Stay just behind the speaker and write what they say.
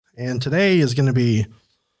And today is going to be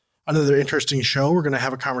another interesting show. We're going to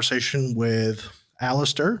have a conversation with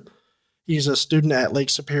Alistair. He's a student at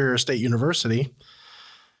Lake Superior State University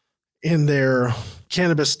in their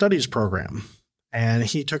cannabis studies program. And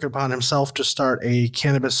he took it upon himself to start a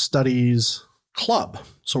cannabis studies club.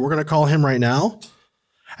 So we're going to call him right now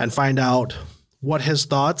and find out what his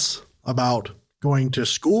thoughts about going to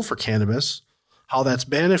school for cannabis, how that's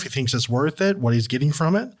been, if he thinks it's worth it, what he's getting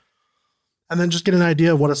from it, and then just get an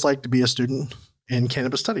idea of what it's like to be a student in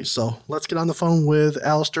cannabis studies. So let's get on the phone with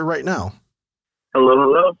Alistair right now.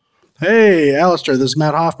 Hello. Hey, Alistair, this is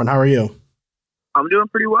Matt Hoffman. How are you? I'm doing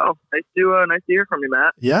pretty well. Nice to hear from you,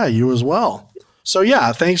 Matt. Yeah, you as well. So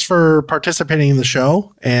thanks for participating in the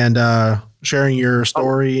show and sharing your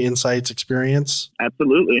story, insights, experience.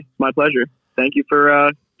 Absolutely. It's my pleasure. Thank you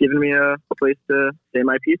for giving me a place to say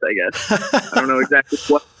my piece, I guess. I don't know exactly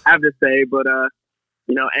what I have to say, but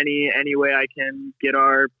any way I can get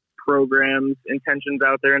our program's intentions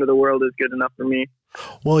out there into the world is good enough for me.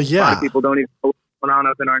 Well, yeah. A lot of people don't even know what's going on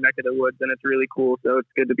up in our neck of the woods, and it's really cool. So it's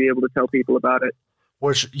good to be able to tell people about it.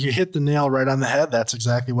 Which you hit the nail right on the head. That's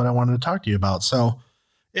exactly what I wanted to talk to you about. So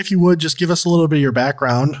if you would just give us a little bit of your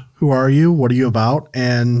background. Who are you? What are you about?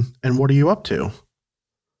 And what are you up to?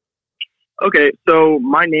 Okay, so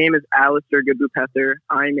my name is Alistair Goodbout-Pether.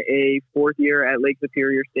 I'm a fourth year at Lake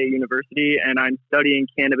Superior State University, and I'm studying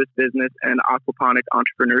cannabis business and aquaponic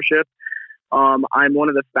entrepreneurship. I'm one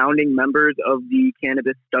of the founding members of the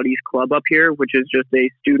Cannabis Studies Club up here, which is just a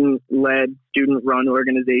student-led, student-run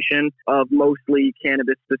organization of mostly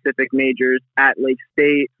cannabis-specific majors at Lake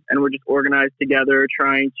State, and we're just organized together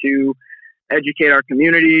trying to educate our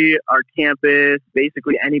community, our campus,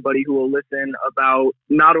 basically anybody who will listen about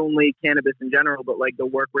not only cannabis in general, but like the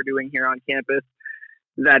work we're doing here on campus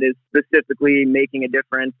that is specifically making a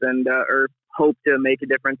difference and or hope to make a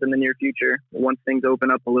difference in the near future once things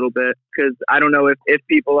open up a little bit. Because I don't know if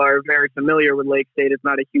people are very familiar with Lake State. It's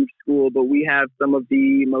not a huge school, but we have some of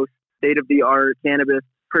the most state-of-the-art cannabis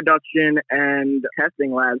production and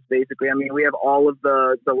testing labs, basically. I mean, we have all of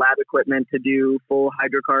the lab equipment to do full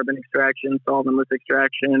hydrocarbon extraction, solventless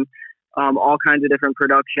extraction, all kinds of different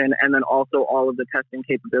production, and then also all of the testing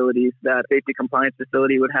capabilities that safety compliance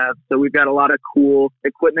facility would have. So we've got a lot of cool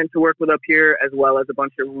equipment to work with up here, as well as a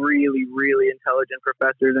bunch of really, really intelligent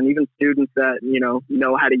professors and even students that,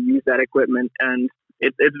 know how to use that equipment. And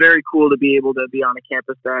it's very cool to be able to be on a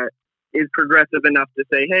campus that is progressive enough to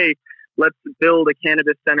say, hey, let's build a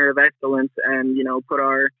cannabis center of excellence and, put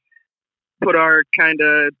our kind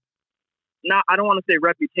of, I don't want to say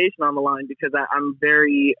reputation on the line, because I'm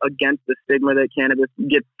very against the stigma that cannabis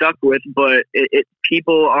gets stuck with, but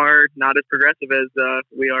people are not as progressive as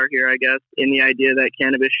we are here, I guess, in the idea that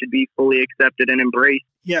cannabis should be fully accepted and embraced.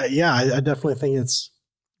 Yeah, I definitely think it's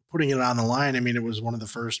putting it on the line. I mean, it was one of the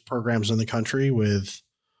first programs in the country with,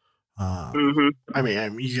 I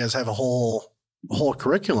mean, you guys have a whole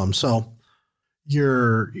curriculum. So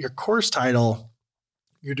your course title,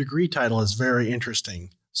 your degree title is very interesting.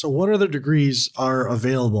 So what other degrees are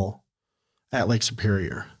available at Lake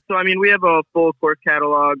Superior? So, I mean, we have a full course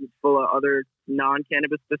catalog full of other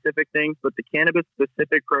non-cannabis specific things, but the cannabis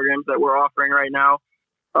specific programs that we're offering right now,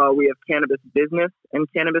 we have cannabis business and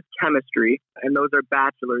cannabis chemistry, and those are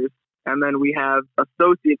bachelor's. And then we have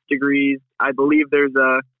associate's degrees. I believe there's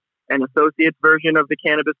an associate's version of the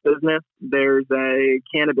cannabis business. There's a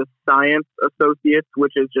cannabis science associate's,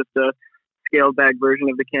 which is just a scaled back version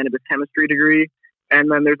of the cannabis chemistry degree. And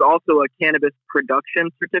then there's also a cannabis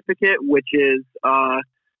production certificate, which is, I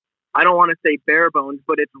don't want to say bare bones,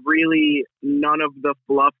 but it's really none of the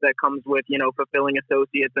fluff that comes with, fulfilling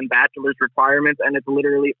associate's and bachelor's requirements. And it's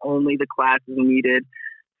literally only the classes needed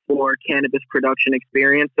for cannabis production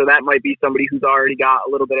experience. So that might be somebody who's already got a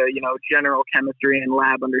little bit of, general chemistry and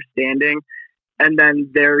lab understanding. And then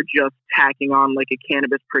they're just tacking on like a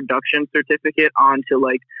cannabis production certificate onto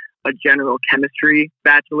like a general chemistry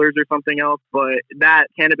bachelor's or something else. But that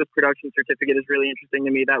cannabis production certificate is really interesting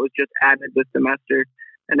to me. That was just added this semester,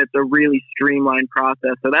 and it's a really streamlined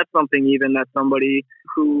process. So that's something even that somebody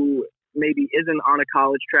who maybe isn't on a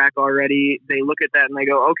college track already, they look at that and they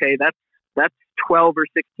go, okay, that's 12 or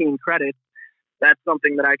 16 credits. That's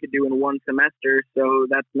something that I could do in one semester. So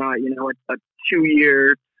that's not, a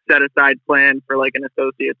 2-year set aside plan for like an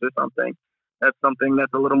associate's or something. That's something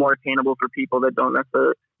that's a little more attainable for people that don't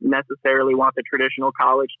necessarily want the traditional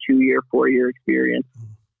college 2-year, 4-year experience.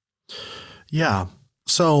 Yeah.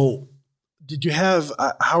 So did you have,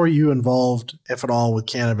 how are you involved, if at all, with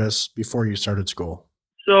cannabis before you started school?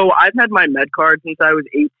 So I've had my med card since I was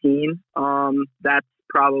 18. That's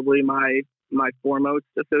probably my foremost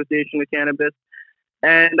association with cannabis.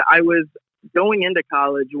 And I was going into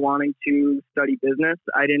college wanting to study business.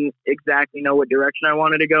 I didn't exactly know what direction I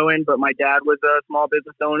wanted to go in, but my dad was a small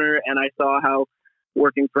business owner, and I saw how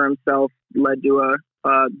working for himself led to a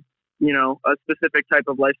specific type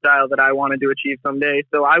of lifestyle that I wanted to achieve someday.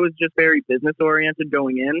 So I was just very business oriented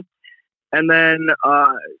going in. And then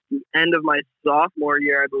end of my sophomore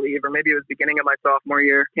year, I believe, or maybe it was beginning of my sophomore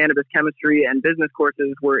year, cannabis chemistry and business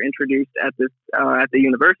courses were introduced at the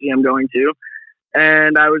university I'm going to.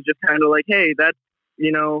 And I was just kind of like, hey, that's,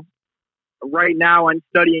 right now I'm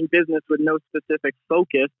studying business with no specific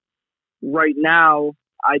focus. Right now,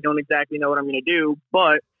 I don't exactly know what I'm going to do,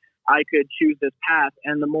 but I could choose this path.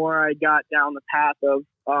 And the more I got down the path of,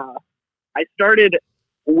 I started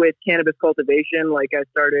with cannabis cultivation. Like I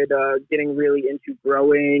started getting really into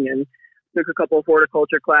growing and took a couple of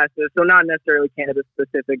horticulture classes. So not necessarily cannabis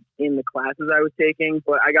specific in the classes I was taking,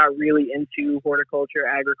 but I got really into horticulture,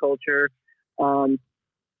 agriculture,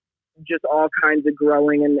 just all kinds of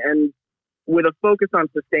growing and with a focus on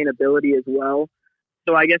sustainability as well.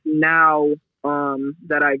 So I guess now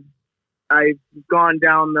that I've gone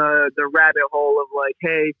down the rabbit hole of like,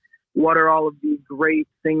 hey, what are all of these great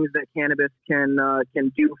things that cannabis can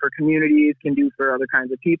do for communities, can do for other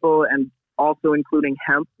kinds of people, and also including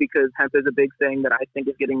hemp, because hemp is a big thing that I think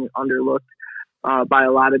is getting underlooked by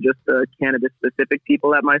a lot of just the cannabis specific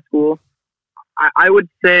people at my school. I would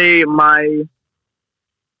say my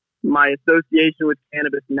association with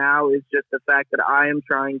cannabis now is just the fact that I am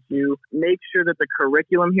trying to make sure that the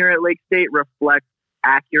curriculum here at Lake State reflects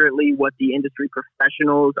accurately what the industry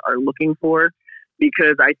professionals are looking for.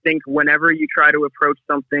 Because I think whenever you try to approach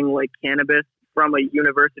something like cannabis from a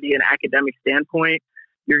university and academic standpoint,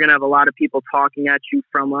 you're going to have a lot of people talking at you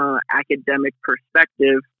from an academic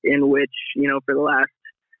perspective in which, for the last,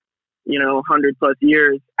 100 plus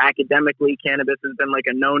years, academically, cannabis has been like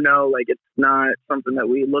a no-no. Like it's not something that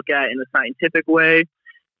we look at in a scientific way.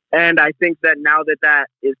 And I think that now that that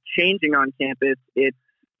is changing on campus, it's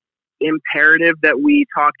imperative that we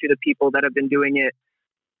talk to the people that have been doing it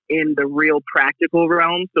in the real practical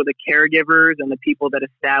realm. So the caregivers and the people that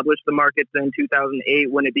established the markets in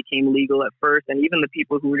 2008 when it became legal at first, and even the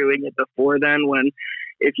people who were doing it before then, when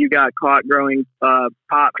if you got caught growing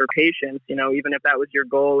pot for patients, even if that was your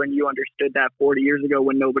goal and you understood that 40 years ago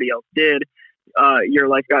when nobody else did, your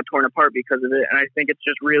life got torn apart because of it. And I think it's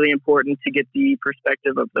just really important to get the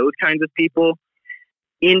perspective of those kinds of people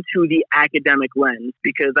into the academic lens,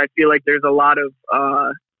 because I feel like there's a lot of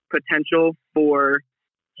potential for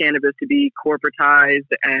cannabis to be corporatized,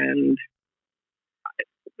 and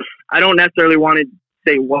I don't necessarily want to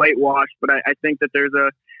say whitewashed, but I think that there's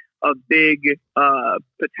a big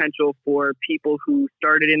potential for people who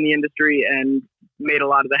started in the industry and made a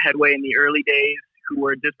lot of the headway in the early days, who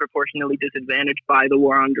were disproportionately disadvantaged by the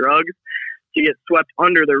war on drugs, to get swept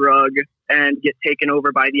under the rug and get taken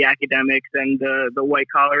over by the academics and the white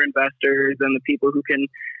collar investors and the people who can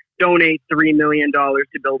donate $3 million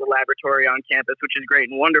to build a laboratory on campus, which is great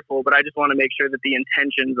and wonderful. But I just want to make sure that the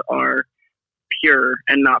intentions are pure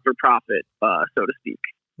and not for profit, so to speak.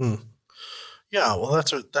 Yeah, well,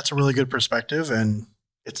 that's a really good perspective, and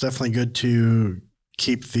it's definitely good to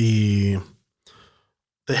keep the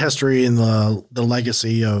history and the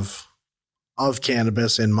legacy of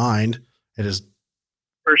cannabis in mind. It is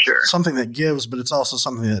for sure something that gives, but it's also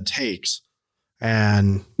something that takes.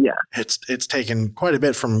 And yeah, it's taken quite a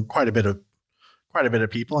bit from quite a bit of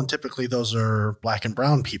people, and typically those are Black and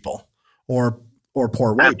brown people or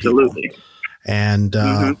poor white Absolutely. people. And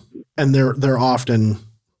and they're often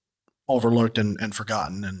overlooked and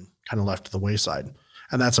forgotten and kind of left to the wayside,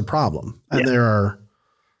 and that's a problem. And there are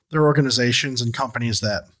organizations and companies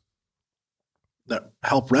that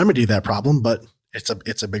help remedy that problem, but it's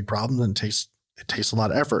a big problem, and it takes a lot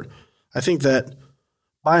of effort. I think that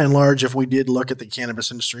by and large, if we did look at the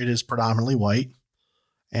cannabis industry, it is predominantly white,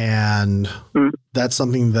 and that's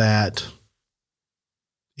something that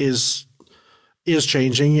is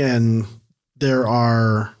changing. And there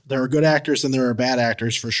are good actors and there are bad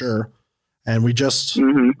actors for sure. And we just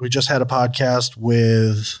had a podcast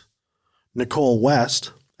with Nicole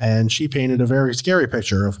West, and she painted a very scary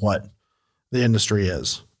picture of what the industry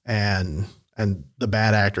is and the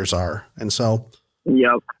bad actors are. And so,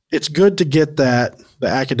 it's good to get the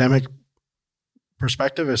academic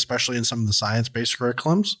perspective, especially in some of the science-based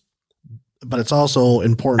curriculums, but it's also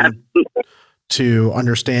important to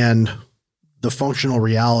understand the functional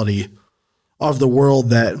reality of the world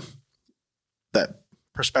that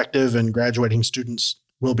prospective and graduating students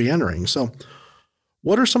will be entering. So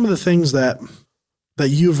what are some of the things that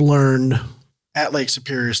you've learned at Lake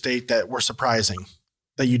Superior State that were surprising,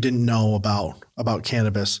 that you didn't know about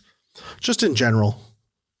cannabis, just in general?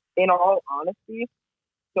 in all honesty,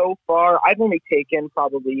 so far, I've only taken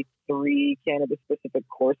probably 3 cannabis specific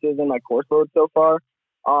courses in my course load so far.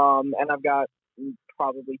 And I've got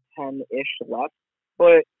probably 10-ish left.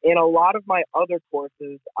 But in a lot of my other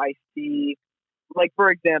courses, I see, like, for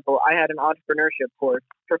example, I had an entrepreneurship course.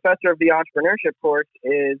 Professor of the entrepreneurship course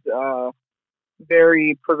is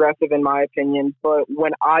very progressive in my opinion. But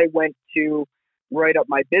when I went to write up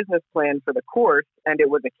my business plan for the course and it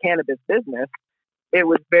was a cannabis business, it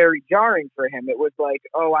was very jarring for him. It was like,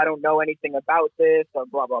 oh, I don't know anything about this, or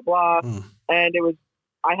blah, blah, blah. And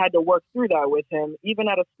I had to work through that with him, even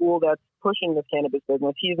at a school that's pushing this cannabis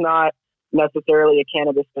business. He's not necessarily a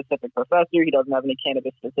cannabis specific professor. He doesn't have any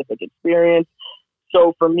cannabis specific experience.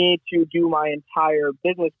 So for me to do my entire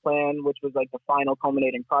business plan, which was like the final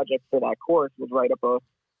culminating project for that course, was write up a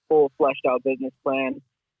full fleshed out business plan,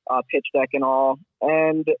 pitch deck and all.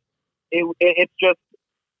 And it's just,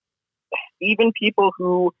 even people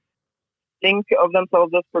who think of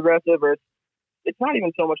themselves as progressive, or it's not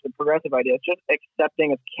even so much the progressive idea, it's just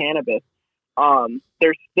accepting of cannabis.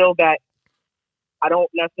 There's still that, I don't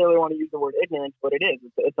necessarily want to use the word ignorance, but it is.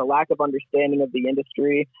 It's a lack of understanding of the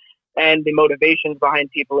industry and the motivations behind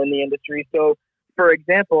people in the industry. So, for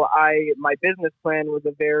example, my business plan was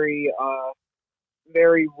a very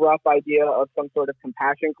rough idea of some sort of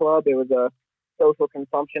compassion club. It was a social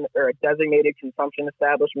consumption or a designated consumption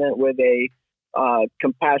establishment with a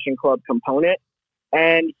compassion club component,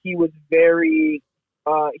 and he was very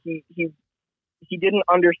he didn't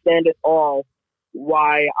understand at all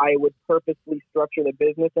why I would purposely structure the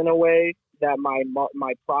business in a way that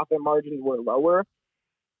my profit margins were lower,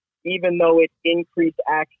 even though it increased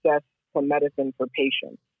access to medicine for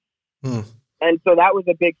patients. And so that was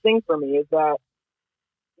a big thing for me, is that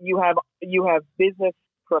you have business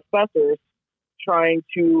professors trying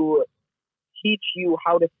to teach you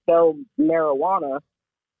how to sell marijuana,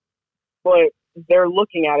 but they're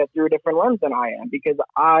looking at it through a different lens than I am, because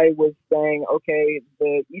I was saying, okay,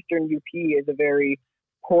 the Eastern UP is a very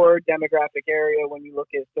poor demographic area when you look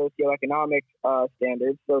at socioeconomic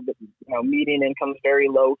standards. So the median income is very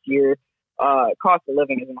low here. Cost of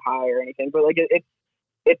living isn't high or anything, but like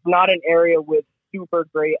it's not an area with super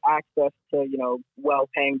great access to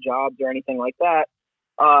well-paying jobs or anything like that.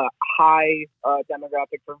 High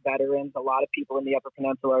demographic for veterans. A lot of people in the Upper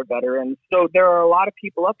Peninsula are veterans. So there are a lot of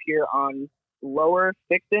people up here on lower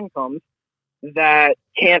fixed incomes that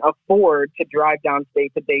can't afford to drive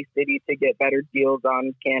downstate to Bay City to get better deals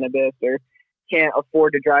on cannabis, or can't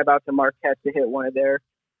afford to drive out to Marquette to hit one of their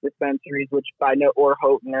dispensaries, which I know, or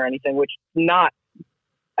Houghton or anything, which not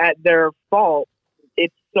at their fault.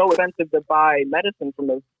 It's so expensive to buy medicine from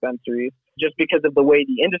those dispensaries just because of the way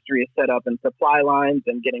the industry is set up, and supply lines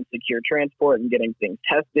and getting secure transport and getting things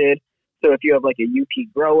tested. So if you have like a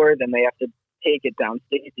UP grower, then they have to take it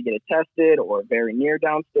downstate to get it tested, or very near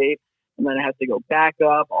downstate, and then it has to go back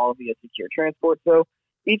up, all via secure transport. So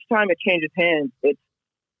each time it changes hands, it's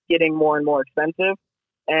getting more and more expensive.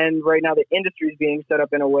 And right now the industry is being set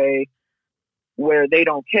up in a way where they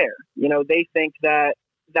don't care. They think that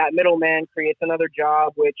middleman creates another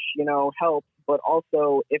job, which, helps. But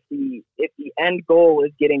also, if the end goal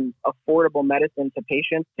is getting affordable medicine to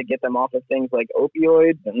patients to get them off of things like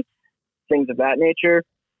opioids and things of that nature,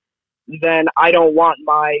 then I don't want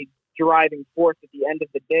my driving force at the end of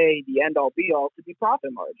the day, the end all be all, to be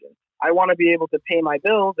profit margin. I want to be able to pay my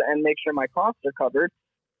bills and make sure my costs are covered.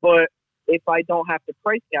 But if I don't have to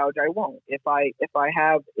price gouge, I won't. If I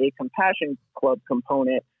have a compassion club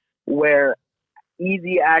component where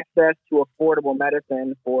easy access to affordable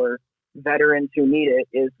medicine for veterans who need it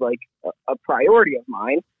is like a priority of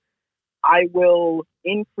mine, I will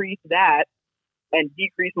increase that and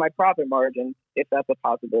decrease my profit margins if that's a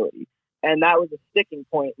possibility. And that was a sticking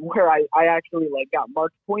point where I actually got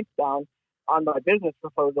marked points down on my business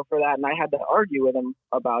proposal for that, and I had to argue with him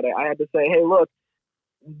about it. I had to say, hey, look,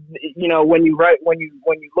 when you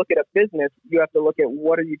look at a business, you have to look at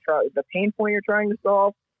the pain point you're trying to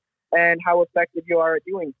solve and how effective you are at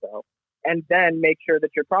doing so, and then make sure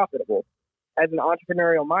that you're profitable. As an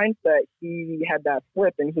entrepreneurial mindset, he had that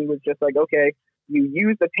flip, and he was just like, okay, you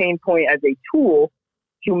use the pain point as a tool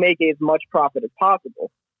to make as much profit as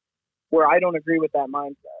possible, where I don't agree with that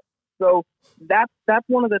mindset. So that's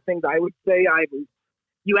one of the things I would say.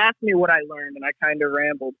 You asked me what I learned, and I kind of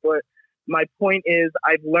rambled, but my point is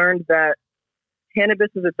I've learned that cannabis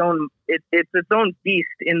is its own beast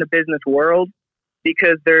in the business world,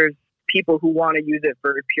 because there's people who want to use it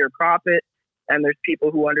for pure profit, and there's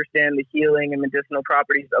people who understand the healing and medicinal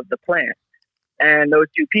properties of the plant. And those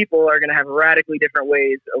two people are going to have radically different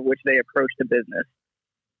ways of which they approach the business.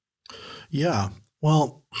 Yeah.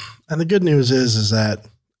 Well, and the good news is that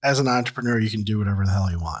as an entrepreneur, you can do whatever the hell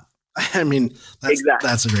you want. I mean, Exactly.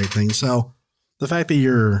 that's a great thing. So the fact that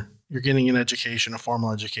you're getting an education, a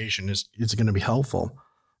formal education, is going to be helpful.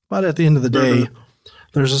 But at the end of the day,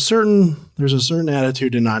 there's a certain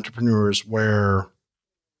attitude in entrepreneurs where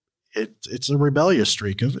it's a rebellious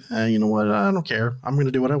streak of, you know what, I don't care, I'm going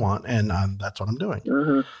to do what I want, and that's what I'm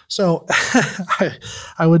doing. So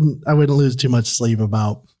I wouldn't lose too much sleep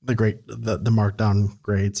about the markdown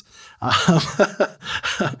grades.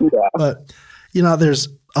 But you know, there's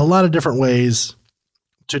a lot of different ways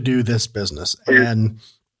to do this business, and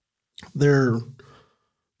there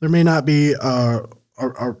may not be a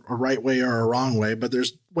right way or a wrong way, but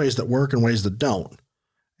there's ways that work and ways that don't.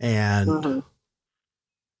 And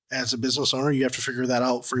as a business owner, you have to figure that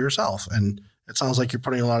out for yourself. And it sounds like you're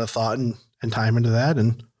putting a lot of thought and time into that.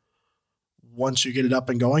 And once you get it up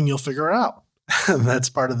and going, you'll figure it out. That's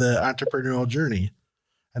part of the entrepreneurial journey.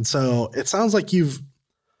 And so it sounds like you've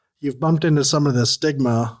bumped into some of the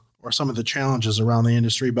stigma or some of the challenges around the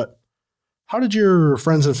industry, but how did your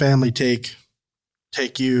friends and family take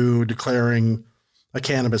you declaring a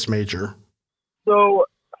cannabis major? So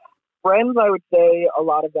friends, I would say a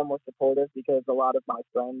lot of them were supportive, because a lot of my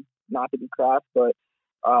friends, not to be crass, but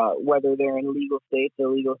whether they're in legal states,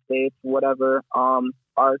 illegal states, whatever,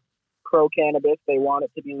 are pro-cannabis. They want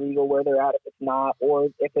it to be legal where they're at if it's not, or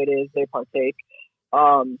if it is, they partake.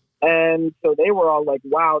 And so they were all like,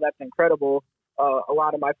 wow, that's incredible. A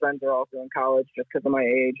lot of my friends are also in college just because of my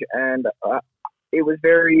age. And it was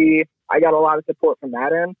I got a lot of support from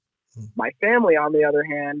that end. My family, on the other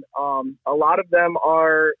hand, a lot of them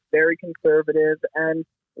are very conservative. And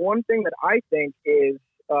one thing that I think is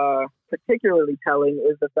particularly telling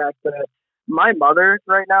is the fact that my mother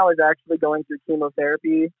right now is actually going through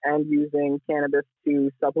chemotherapy and using cannabis to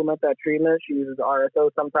supplement that treatment. She uses RSO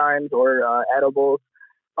sometimes, or edibles,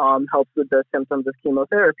 helps with the symptoms of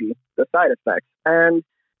chemotherapy, the side effects. And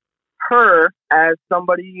her, as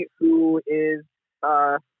somebody who is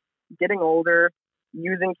getting older,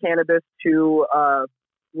 using cannabis to,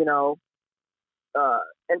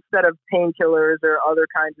 instead of painkillers or other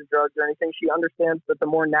kinds of drugs or anything, she understands that the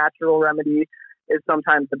more natural remedy is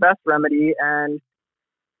sometimes the best remedy. And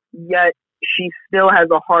yet she still has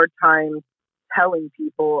a hard time telling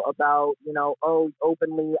people about,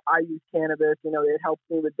 openly, I use cannabis, it helps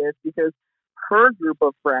me with this, because her group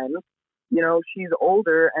of friends, she's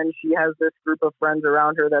older and she has this group of friends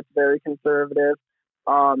around her that's very conservative,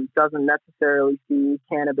 doesn't necessarily see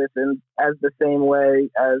cannabis as the same way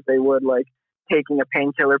as they would like taking a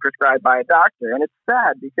painkiller prescribed by a doctor. And it's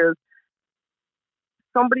sad, because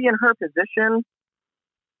somebody in her position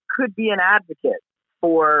could be an advocate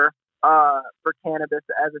for cannabis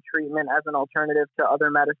as a treatment, as an alternative to other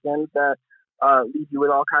medicines that leave you with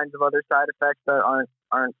all kinds of other side effects that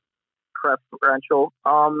aren't preferential.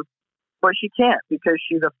 But she can't, because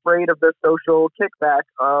she's afraid of the social kickback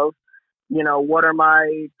of, what are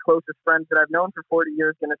my closest friends that I've known for 40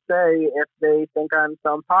 years going to say if they think I'm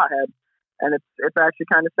some pothead? And it's actually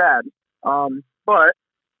kind of sad. But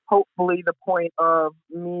hopefully the point of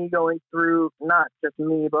me going through, not just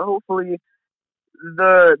me, but hopefully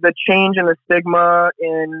the change in the stigma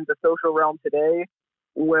in the social realm today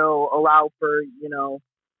will allow for,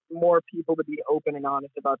 more people to be open and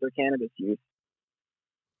honest about their cannabis use.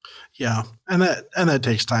 Yeah. And that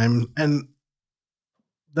takes time. And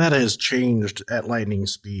that has changed at lightning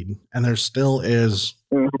speed. And there still is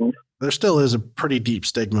a pretty deep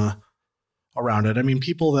stigma around it. I mean,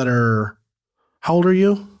 people that are, how old are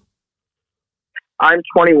you? I'm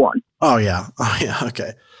 21. Oh yeah.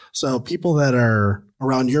 Okay. So people that are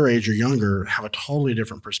around your age or younger have a totally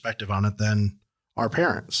different perspective on it than our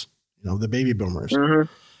parents, the baby boomers.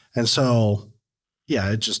 And so,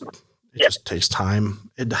 yeah, it just takes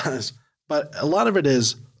time. It does. But a lot of it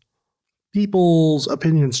is people's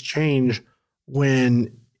opinions change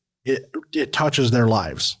when it touches their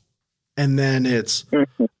lives. And then it's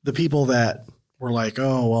the people that were like,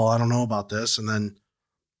 oh, well, I don't know about this. And then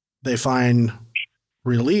they find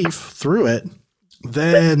relief through it.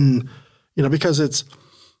 Then, because it's,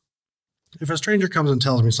 if a stranger comes and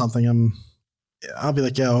tells me something, I'll be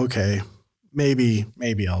like, yeah, okay, maybe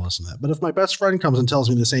I'll listen to that. But if my best friend comes and tells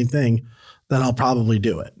me the same thing, then I'll probably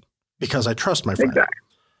do it because I trust my friend. Exactly.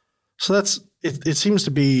 So it seems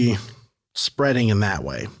to be spreading in that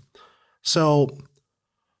way. So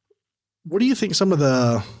what do you think some of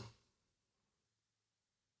the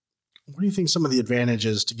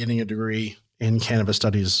advantages to getting a degree in cannabis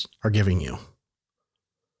studies are giving you?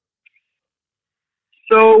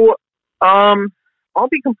 So, I'll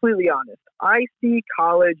be completely honest. I see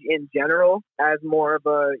college in general as more of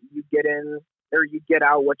a you get in or you get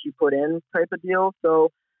out what you put in type of deal.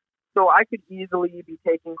 So So I could easily be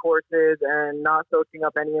taking courses and not soaking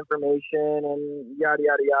up any information and yada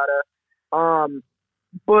yada yada.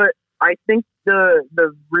 But I think the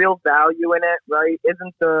real value in it, right,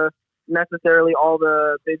 isn't the necessarily all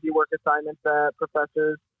the busy work assignments that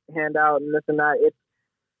professors hand out and this and that. It's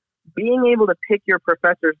being able to pick your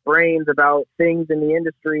professor's brains about things in the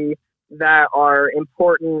industry that are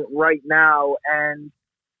important right now and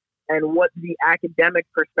what the academic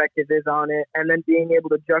perspective is on it, and then being able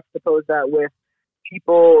to juxtapose that with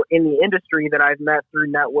people in the industry that I've met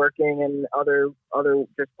through networking and other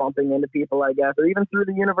just bumping into people, I guess, or even through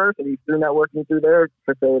the university, through networking through their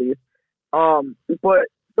facilities. But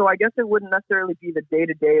so I guess it wouldn't necessarily be the day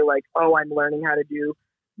to day, like, oh, I'm learning how to do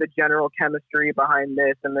the general chemistry behind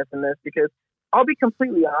this and this and this, because I'll be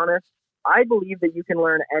completely honest. I believe that you can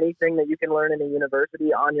learn anything that you can learn in a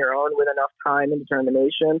university on your own with enough time and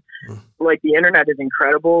determination. Like, the internet is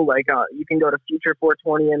incredible. Like, you can go to Future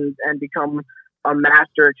 420 and become a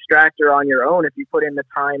master extractor on your own if you put in the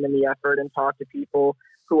time and the effort and talk to people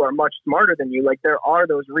who are much smarter than you. Like, there are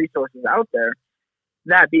those resources out there.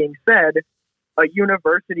 That being said, a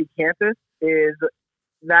university campus is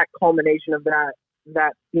that culmination of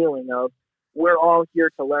that feeling of, we're all here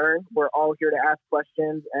to learn, we're all here to ask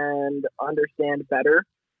questions and understand better.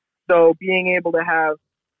 So being able to have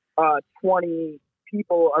 20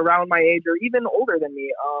 people around my age or even older than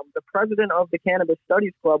me, the president of the Cannabis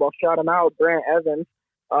Studies Club, I'll shout him out, Brant Evans.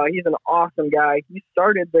 He's an awesome guy. He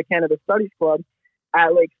started the Cannabis Studies Club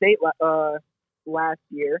at Lake State last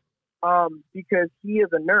year because he is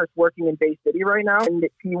a nurse working in Bay City right now, and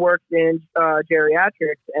he works in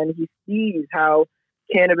geriatrics, and he sees how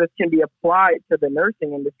cannabis can be applied to the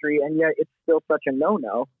nursing industry, and yet it's still such a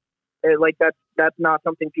no-no. Like, that's not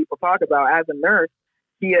something people talk about. As a nurse,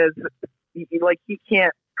 he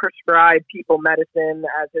can't prescribe people medicine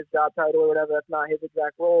as his job title or whatever. That's not his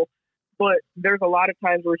exact role. But there's a lot of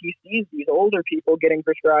times where he sees these older people getting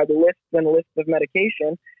prescribed lists and lists of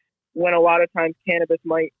medication, when a lot of times cannabis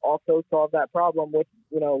might also solve that problem with,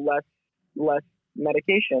 less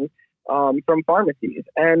medication from pharmacies.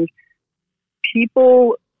 And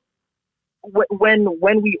people,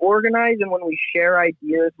 when we organize and when we share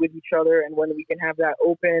ideas with each other and when we can have that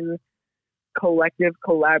open, collective,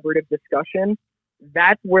 collaborative discussion,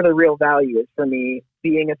 that's where the real value is for me,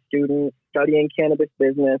 being a student, studying cannabis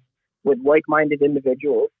business with like-minded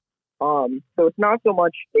individuals. So it's not so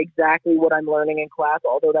much exactly what I'm learning in class,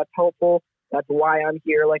 although that's helpful. That's why I'm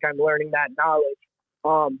here, like, I'm learning that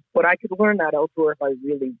knowledge. But I could learn that elsewhere if I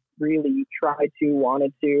really, really tried to,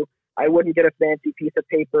 wanted to. I wouldn't get a fancy piece of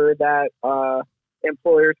paper that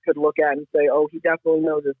employers could look at and say, oh, he definitely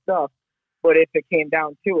knows his stuff. But if it came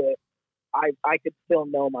down to it, I could still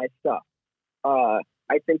know my stuff.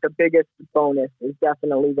 I think the biggest bonus is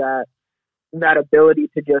definitely that ability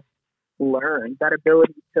to just learn, that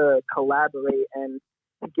ability to collaborate and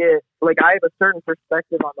get, like, I have a certain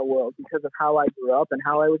perspective on the world because of how I grew up and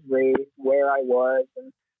how I was raised, where I was,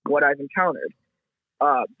 and what I've encountered.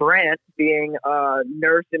 Brant, being a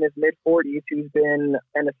nurse in his mid-40s, who's been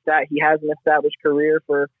he has an established career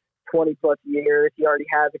for 20 plus years. He already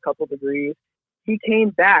has a couple degrees. He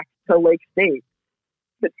came back to Lake State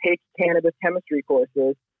to take cannabis chemistry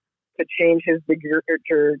courses to change his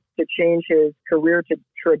career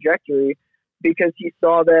trajectory, because he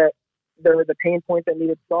saw that there was a pain point that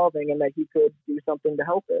needed solving and that he could do something to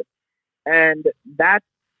help it. And that's,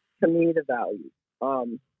 to me, the value.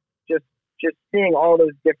 Just seeing all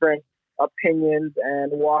those different opinions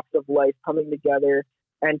and walks of life coming together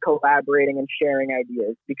and collaborating and sharing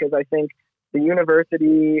ideas, because I think the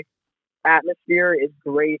university atmosphere is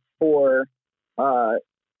great for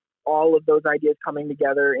all of those ideas coming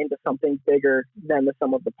together into something bigger than the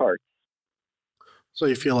sum of the parts. So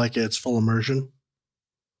you feel like it's full immersion?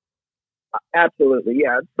 Absolutely,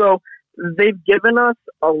 yeah. So they've given us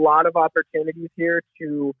a lot of opportunities here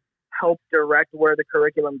to help direct where the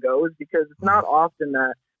curriculum goes, because it's not often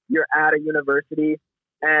that you're at a university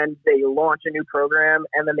and they launch a new program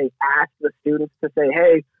and then they ask the students to say,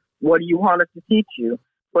 hey, what do you want us to teach you?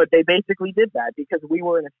 But they basically did that because we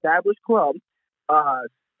were an established club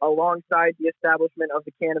alongside the establishment of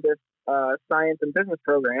the cannabis science and business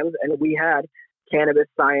programs, and we had cannabis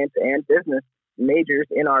science and business majors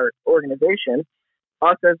in our organization.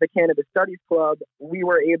 Us as the Cannabis Studies Club, we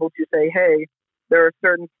were able to say, hey, there are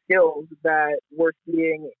certain skills that we're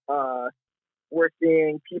seeing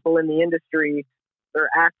people in the industry or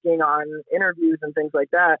asking on interviews and things like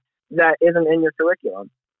that isn't in your curriculum.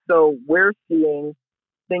 So we're seeing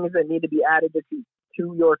things that need to be added to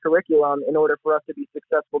your curriculum in order for us to be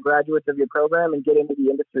successful graduates of your program and get into the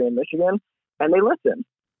industry in Michigan. And they listen.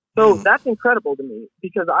 So that's incredible to me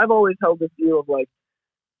because I've always held this view of like,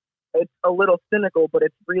 it's a little cynical, but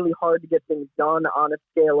it's really hard to get things done on a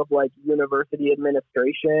scale of like university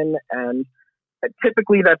administration. And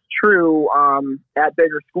typically that's true at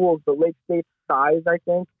bigger schools. But Lake State's size, I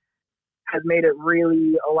think, has made it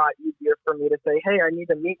really a lot easier for me to say, hey, I need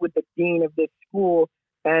to meet with the dean of this school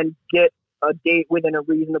and get a date within a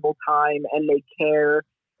reasonable time, and they care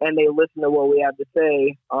and they listen to what we have to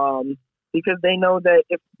say, because they know that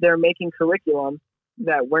if they're making curriculum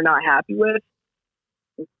that we're not happy with,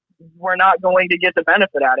 we're not going to get the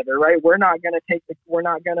benefit out of it, right? We're not going to we're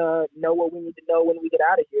not going to know what we need to know when we get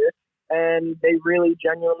out of here. And they really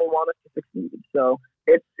genuinely want us to succeed. So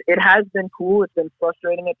it has been cool. It's been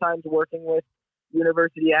frustrating at times working with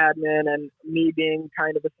university admin and me being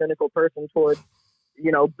kind of a cynical person towards,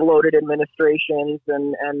 bloated administrations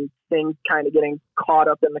and things kind of getting caught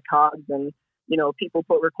up in the cogs, and, people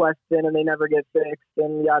put requests in and they never get fixed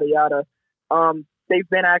and yada, yada. They've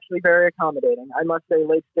been actually very accommodating. I must say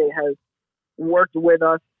Lake State has worked with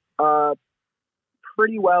us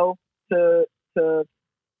pretty well to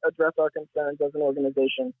address our concerns as an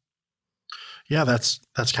organization. Yeah, that's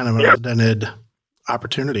kind of an unintended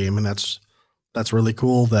opportunity. I mean, that's really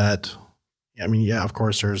cool that, of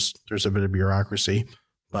course there's a bit of bureaucracy,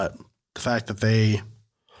 but the fact that they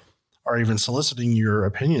are even soliciting your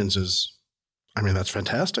opinions that's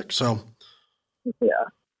fantastic. So yeah,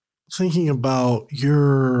 thinking about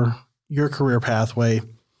your career pathway,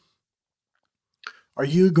 are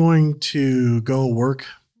you going to go work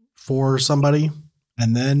for somebody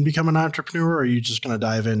and then become an entrepreneur, or are you just going to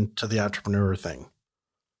dive into the entrepreneur thing?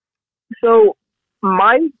 So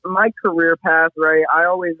my career path, right? I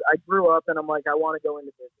grew up and I'm like, I want to go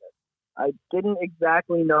into business. I didn't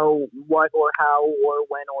exactly know what or how or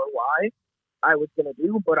when or why I was going to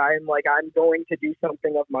do, but I'm going to do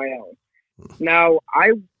something of my own. Now,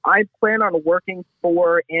 I plan on working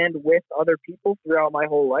for and with other people throughout my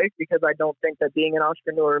whole life, because I don't think that being an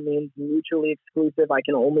entrepreneur means mutually exclusive. I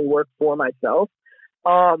can only work for myself.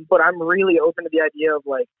 But I'm really open to the idea of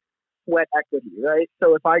like sweat equity, right?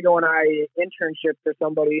 So if I go and I internship for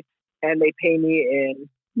somebody and they pay me in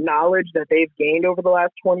knowledge that they've gained over the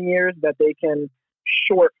last 20 years that they can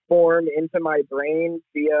short form into my brain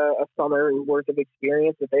via a summer worth of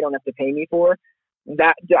experience that they don't have to pay me for,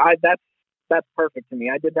 that's perfect to me.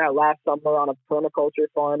 I did that last summer on a permaculture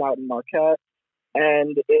farm out in Marquette,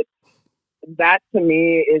 and that to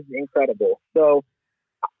me is incredible. So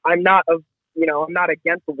I'm not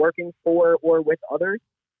against working for or with others,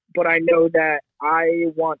 but I know that I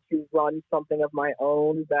want to run something of my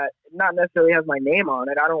own that not necessarily has my name on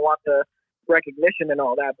it. I don't want the recognition and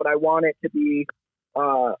all that, but I want it to be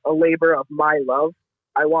a labor of my love.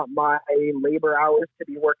 I want my labor hours to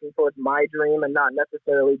be working towards my dream and not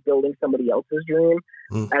necessarily building somebody else's dream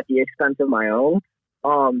at the expense of my own.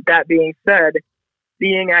 That being said,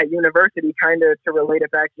 being at university, kind of to relate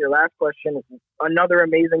it back to your last question, another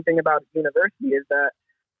amazing thing about university is that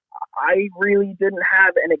I really didn't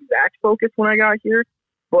have an exact focus when I got here,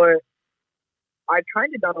 but I've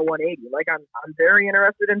kind of done a 180. Like I'm very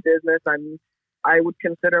interested in business. I would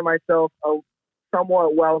consider myself a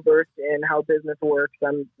somewhat well versed in how business works.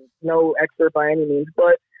 I'm no expert by any means,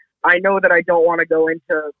 but I know that I don't want to go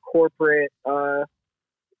into corporate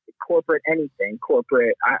anything.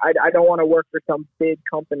 I don't want to work for some big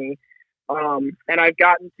company. And I've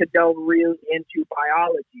gotten to delve really into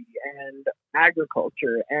biology and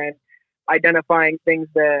agriculture and identifying things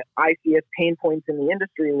that I see as pain points in the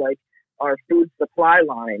industry, like our food supply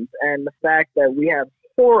lines and the fact that we have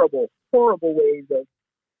horrible ways of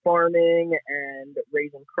farming and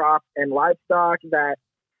raising crops and livestock that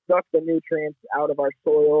suck the nutrients out of our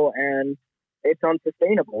soil, and it's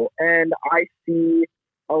unsustainable. And I see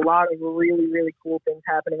a lot of really, really cool things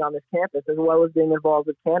happening on this campus, as well as being involved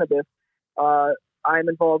with cannabis. I'm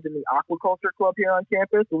involved in the aquaculture club here on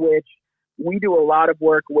campus, which we do a lot of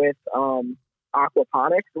work with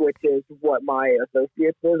aquaponics, which is what my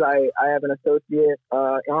associate is. I have an associate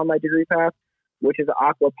on my degree path, which is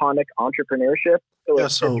aquaponic entrepreneurship. So yeah,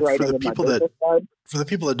 it's so right for the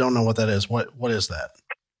people that don't know what that is, what is that?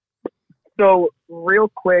 So real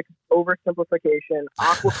quick oversimplification,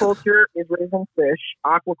 aquaculture is raising fish.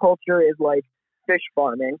 Aquaculture is like fish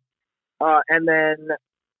farming. And then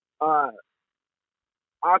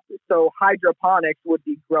so hydroponics would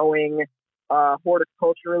be growing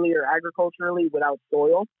horticulturally or agriculturally without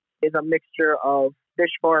soil, is a mixture of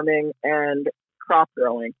fish farming and crop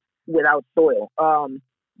growing without soil.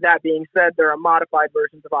 That being said, there are modified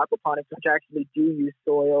versions of aquaponics which actually do use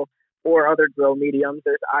soil or other grow mediums.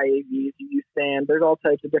 There's IAVs, you use sand, there's all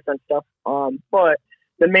types of different stuff. But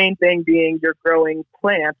The main thing being you're growing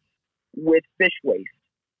plants with fish waste.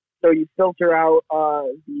 So you filter out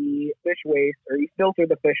the fish waste, or you filter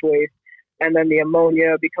the fish waste, and then the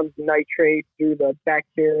ammonia becomes nitrate through the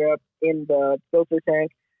bacteria in the filter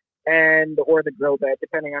tank and or the grow bed,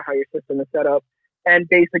 depending on how your system is set up. And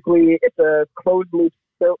basically, it's a closed loop,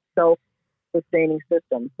 self-sustaining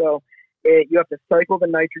system. So you have to cycle the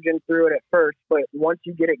nitrogen through it at first, but once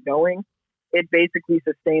you get it going, it basically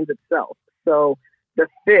sustains itself. So the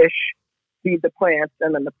fish feed the plants,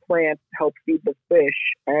 and then the plants help feed the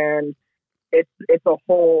fish, and it's a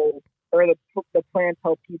whole. Or the plants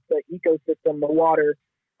help keep the ecosystem, the water,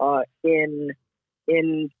 in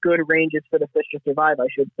good ranges for the fish to survive, I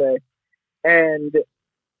should say. And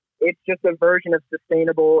it's just a version of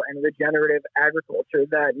sustainable and regenerative agriculture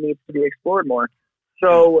that needs to be explored more.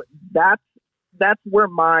 So that's where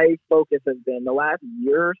my focus has been. The last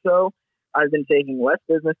year or so, I've been taking less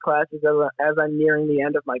business classes as I'm nearing the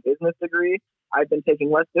end of my business degree. I've been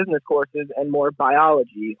taking less business courses and more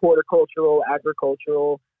biology, horticultural,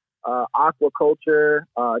 agricultural, aquaculture,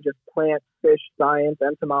 just plant, fish science,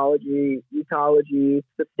 entomology, ecology,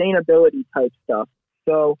 sustainability type stuff.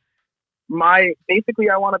 So basically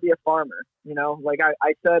I want to be a farmer, like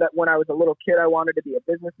I said when I was a little kid, I wanted to be a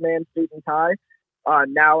businessman, suit and tie.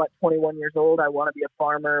 Now at 21 years old, I want to be a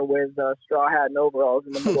farmer with a straw hat and overalls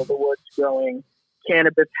in the middle of the woods growing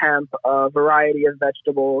cannabis, hemp, a variety of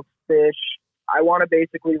vegetables, fish. I want to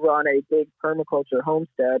basically run a big permaculture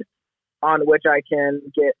homestead on which I can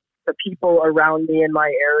get the people around me in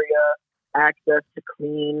my area access to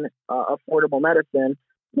clean, affordable medicine,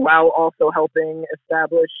 while also helping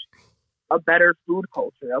establish a better food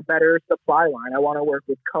culture, a better supply line. I want to work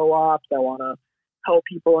with co-ops. I want to help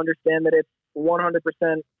people understand that it's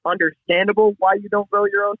 100% understandable why you don't grow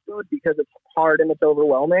your own food, because it's hard and it's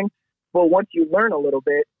overwhelming. But once you learn a little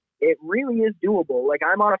bit, it really is doable. Like,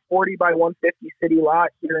 I'm on a 40 by 150 city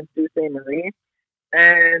lot here in Sault Ste. Marie,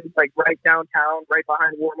 and like right downtown, right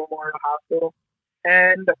behind War Memorial Hospital.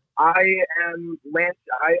 And I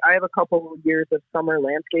have a couple of years of summer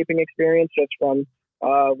landscaping experience just from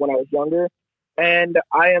when I was younger. And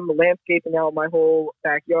I am landscaping out my whole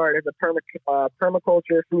backyard as a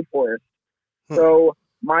permaculture food forest. So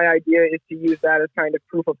my idea is to use that as kind of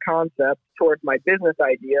proof of concept towards my business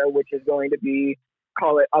idea, which is going to be,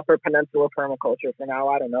 call it Upper Peninsula Permaculture for now,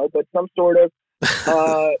 I don't know, but some sort of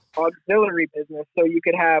auxiliary business. So you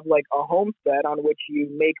could have like a homestead on which you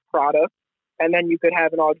make products, and then you could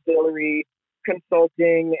have an auxiliary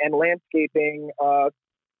consulting and landscaping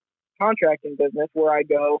contracting business where I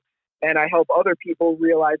go and I help other people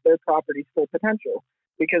realize their property's full potential.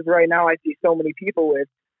 Because right now I see so many people with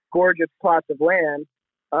gorgeous plots of land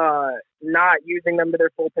not using them to their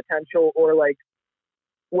full potential, or like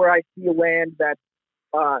where I see land that's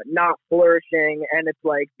not flourishing, and it's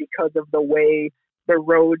like because of the way the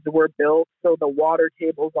roads were built, so the water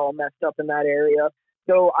table's all messed up in that area.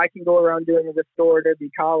 So I can go around doing a restorative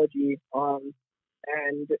ecology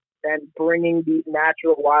and bringing these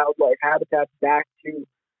natural wildlife habitats back to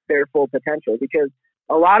their full potential, because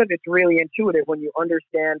a lot of it's really intuitive when you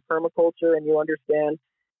understand permaculture and you understand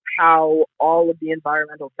how all of the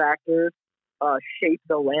environmental factors shape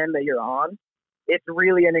the land that you're on. It's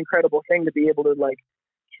really an incredible thing to be able to like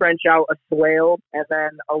trench out a swale and then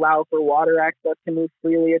allow for water access to move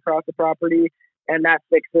freely across the property, and that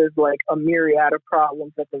fixes like a myriad of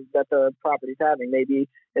problems that the property's having. Maybe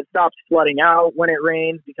it stops flooding out when it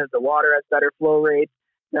rains because the water has better flow rates,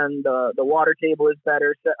 then the water table is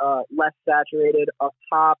better, less saturated up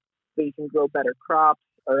top, so you can grow better crops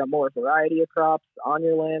or a more variety of crops on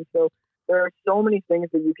your land. So there are so many things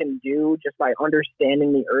that you can do just by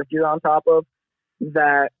understanding the earth you're on top of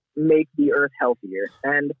that make the earth healthier.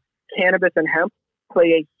 And cannabis and hemp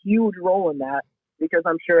play a huge role in that, because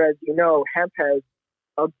I'm sure, as you know, hemp has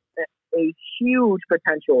a huge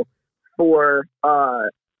potential for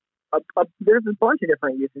there's a bunch of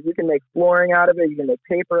different uses. You can make flooring out of it. You can make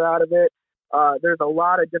paper out of it. There's a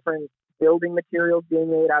lot of different building materials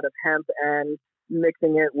being made out of hemp, and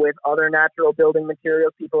mixing it with other natural building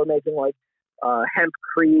materials. People are making like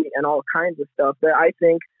hempcrete and all kinds of stuff that I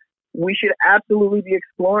think we should absolutely be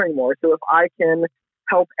exploring more. So if I can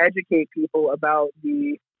help educate people about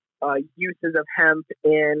the uses of hemp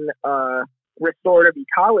in restorative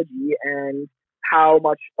ecology and how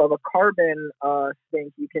much of a carbon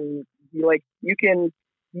sink you can really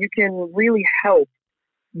help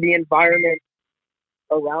the environment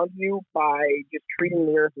around you by just treating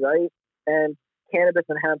the earth right. And cannabis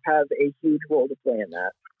and hemp have a huge role to play in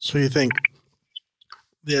that. So you think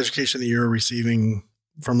the education that you're receiving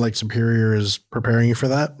from Lake Superior is preparing you for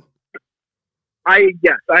that?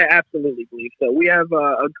 Yes, I absolutely believe so. We have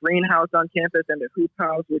a greenhouse on campus and a hoop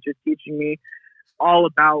house, which is teaching me all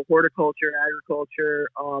about horticulture, agriculture.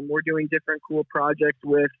 We're doing different cool projects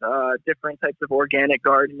with different types of organic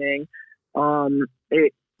gardening.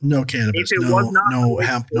 It, No if cannabis, it was no not for no Lake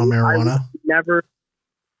hemp, no State, I would marijuana. never.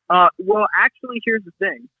 Well, actually, here's the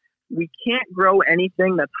thing: we can't grow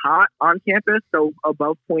anything that's hot on campus, so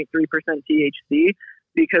above 0.3% THC,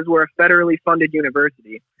 because we're a federally funded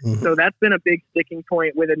university. Mm-hmm. So that's been a big sticking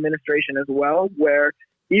point with administration as well, where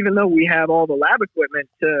even though we have all the lab equipment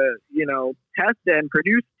to, test and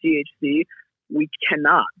produce THC, we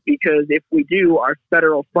cannot, because if we do, our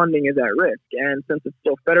federal funding is at risk. And since it's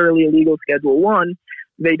still federally illegal Schedule 1,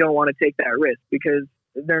 they don't want to take that risk because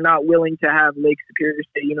they're not willing to have Lake Superior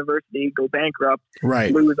State University go bankrupt,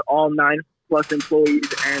 Right. lose all 9+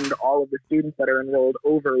 employees and all of the students that are enrolled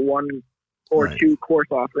over one or Right. two course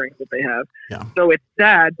offerings that they have. Yeah. So it's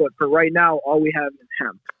sad, but for right now, all we have is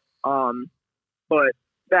hemp. But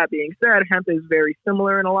that being said, hemp is very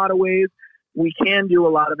similar in a lot of ways. We can do a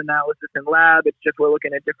lot of analysis in lab. It's just we're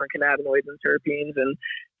looking at different cannabinoids and terpenes, and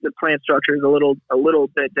the plant structure is a little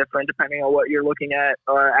bit different depending on what you're looking at,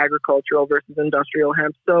 agricultural versus industrial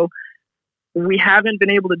hemp. So we haven't been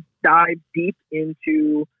able to dive deep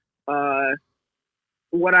into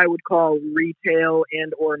what I would call retail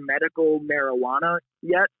and or medical marijuana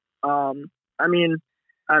yet. I mean,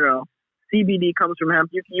 I don't know. CBD comes from hemp.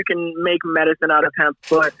 You can make medicine out of hemp,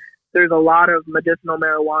 but there's a lot of medicinal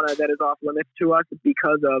marijuana that is off limits to us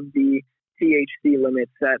because of the THC limit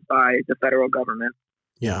set by the federal government.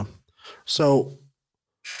 Yeah. So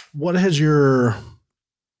how has your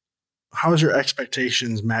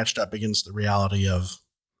expectations matched up against the reality of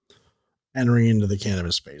entering into the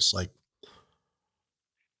cannabis space?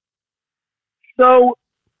 So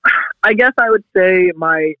I guess I would say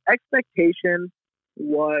my expectation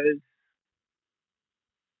was,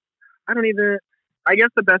 I guess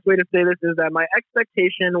the best way to say this is that my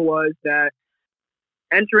expectation was that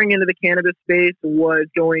entering into the cannabis space was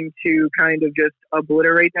going to kind of just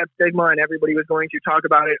obliterate that stigma and everybody was going to talk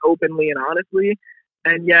about it openly and honestly.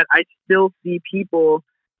 And yet I still see people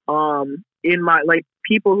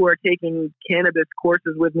people who are taking cannabis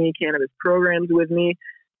courses with me, cannabis programs with me.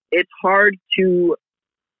 It's hard to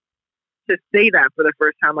say that for the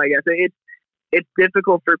first time, I guess. It's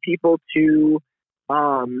difficult for people to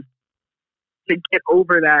get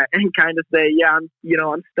over that and kind of say, yeah,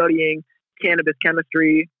 I'm studying cannabis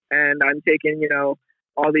chemistry and I'm taking,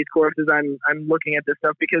 all these courses. I'm looking at this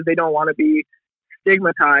stuff because they don't want to be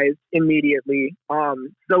stigmatized immediately.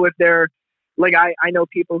 So if they're like, I know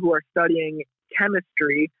people who are studying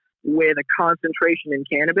chemistry with a concentration in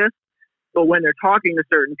cannabis, but when they're talking to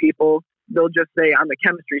certain people, they'll just say, I'm a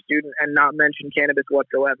chemistry student and not mention cannabis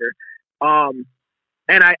whatsoever. And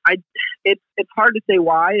it's hard to say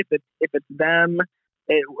why, if it's them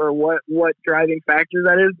or what driving factor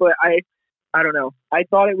that is, but I don't know. I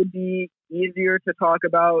thought it would be easier to talk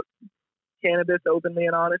about cannabis openly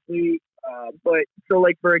and honestly. But so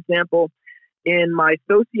like, for example, in my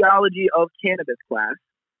sociology of cannabis class,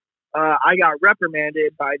 I got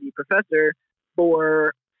reprimanded by the professor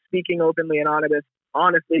for speaking openly and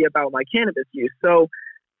honestly about my cannabis use. So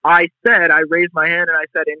I raised my hand and I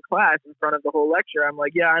said in class in front of the whole lecture, I'm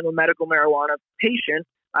like, yeah, I'm a medical marijuana patient.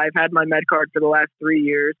 I've had my med card for the last 3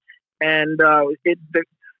 years. And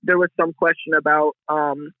there was some question about,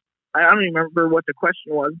 I don't even remember what the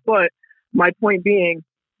question was, but my point being,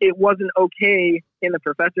 it wasn't okay in the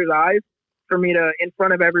professor's eyes for me to, in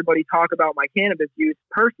front of everybody, talk about my cannabis use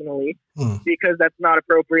personally, because that's not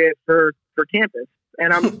appropriate for campus.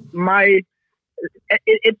 And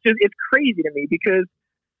it's crazy to me because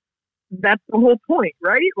that's the whole point,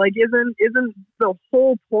 right? Like, isn't the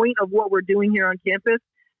whole point of what we're doing here on campus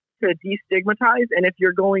to destigmatize? And if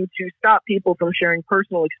you're going to stop people from sharing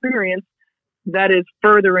personal experience, that is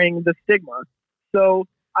furthering the stigma. So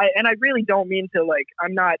I really don't mean to, like,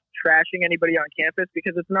 I'm not trashing anybody on campus,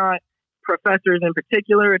 because it's not professors in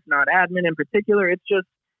particular, it's not admin in particular. It's just,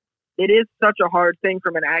 it is such a hard thing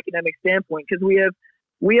from an academic standpoint, because we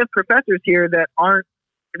have professors here that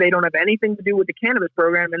they don't have anything to do with the cannabis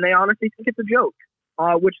program, and they honestly think it's a joke,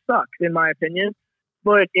 which sucks in my opinion.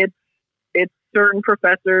 But it's certain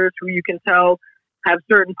professors who you can tell have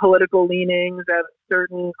certain political leanings, have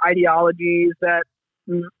certain ideologies that,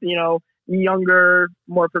 younger,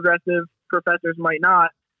 more progressive professors might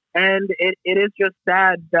not. And it is just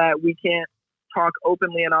sad that we can't talk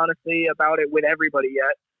openly and honestly about it with everybody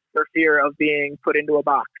yet, for fear of being put into a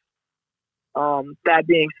box. That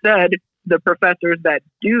being said, the professors that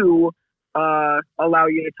do allow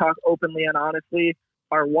you to talk openly and honestly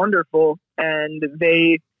are wonderful, and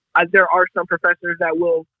they there are some professors that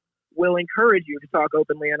will encourage you to talk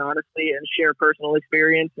openly and honestly and share personal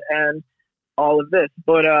experience and all of this.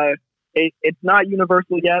 But it's not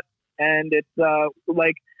universal yet, and it's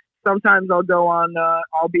like sometimes I'll go on,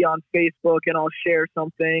 I'll be on Facebook and I'll share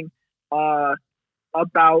something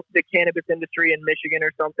about the cannabis industry in Michigan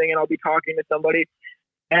or something, and I'll be talking to somebody,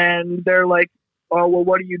 and they're like, "Oh, well,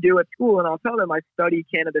 what do you do at school?" And I'll tell them I study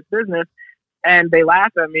cannabis business, and they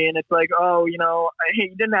laugh at me, and it's like, "Oh, you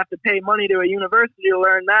didn't have to pay money to a university to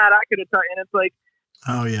learn that. I could have taught." And it's like,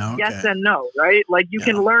 oh yeah, okay. Yes and no, right? Like you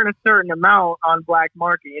can learn a certain amount on black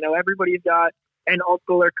market. Everybody's got an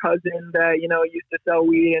uncle or cousin that used to sell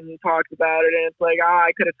weed and talks about it, and it's like,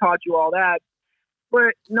 I could have taught you all that.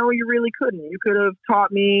 But no, you really couldn't. You could have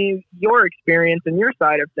taught me your experience and your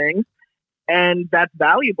side of things, and that's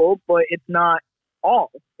valuable, but it's not all.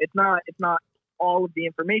 It's not all of the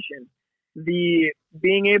information. The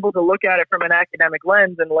being able to look at it from an academic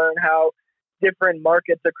lens and learn how different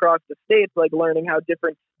markets across the states, like learning how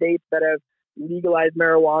different states that have legalized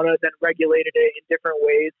marijuana, then regulated it in different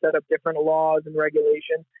ways, set up different laws and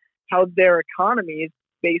regulations, how their economies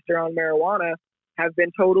based around marijuana have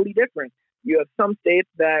been totally different. You have some states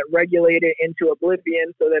that regulate it into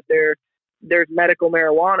oblivion so that there's medical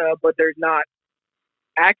marijuana, but there's not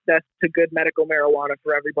access to good medical marijuana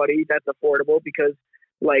for everybody that's affordable because,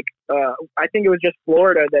 I think it was just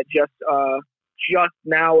Florida that just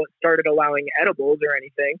now started allowing edibles or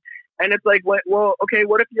anything. And it's like, well, okay,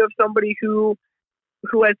 what if you have somebody who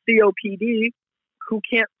has COPD who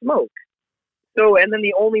can't smoke? So, and then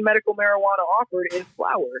the only medical marijuana offered is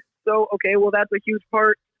flower. So, okay, well, that's a huge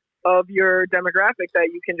part of your demographic that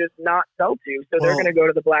you can just not sell to. So they're going to go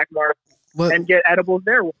to the black market and get edibles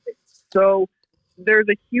their way. So there's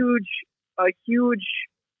a huge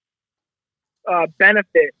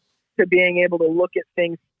benefit to being able to look at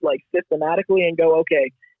things like systematically and go,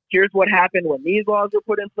 okay, here's what happened when these laws were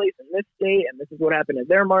put in place in this state, and this is what happened in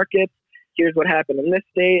their markets. Here's what happened in this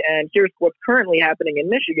state, and here's what's currently happening in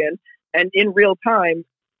Michigan. And in real time,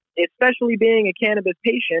 especially being a cannabis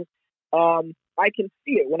patient, I can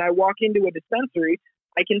see it. When I walk into a dispensary,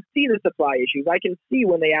 I can see the supply issues. I can see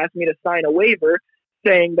when they ask me to sign a waiver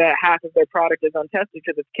saying that half of their product is untested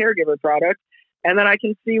because it's caregiver product. And then I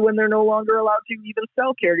can see when they're no longer allowed to even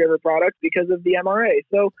sell caregiver products because of the MRA.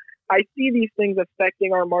 So I see these things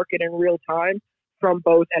affecting our market in real time from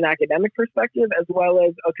both an academic perspective as well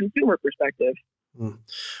as a consumer perspective.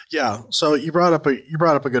 Yeah. So you brought up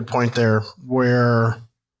a good point there where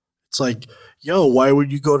it's like, yo, why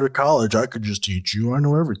would you go to college? I could just teach you. I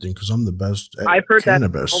know everything because I'm the best at I've heard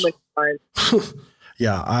cannabis. That so many times.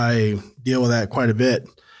 Yeah, I deal with that quite a bit.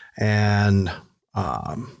 And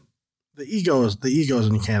the egos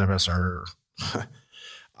in cannabis are,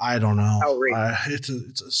 I don't know. It's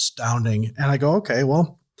astounding. And I go, okay,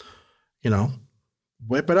 well,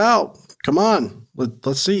 whip it out. Come on.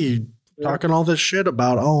 Let's see you talking all this shit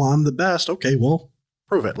about, oh, I'm the best. Okay, well,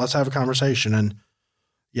 prove it. Let's have a conversation. And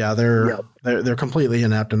yeah, they're completely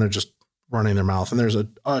inept and they're just running their mouth. And there's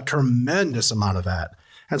a tremendous amount of that.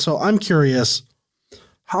 And so I'm curious,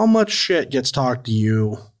 how much shit gets talked to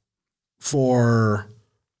you for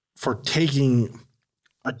taking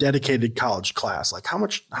a dedicated college class? Like how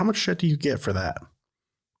much shit do you get for that?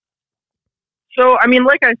 So, I mean,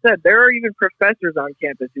 like I said, there are even professors on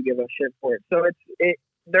campus who give us shit for it. So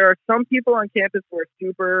there are some people on campus who are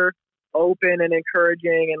super open and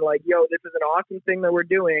encouraging and like, yo, this is an awesome thing that we're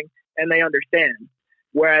doing, and they understand.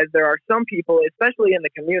 Whereas there are some people, especially in the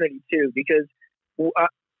community too, because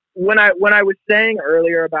when I was saying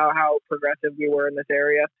earlier about how progressive we were in this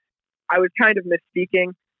area, I was kind of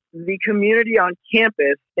misspeaking. The community on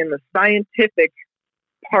campus in the scientific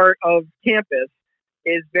part of campus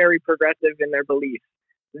is very progressive in their beliefs.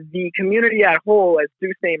 The community at whole at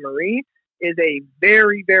Sault Ste. Marie is a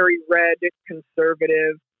very, very red,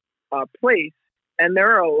 conservative place. And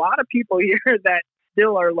there are a lot of people here that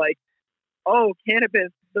still are like, oh, cannabis,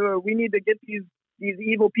 so we need to get these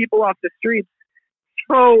evil people off the streets.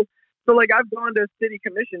 So like I've gone to city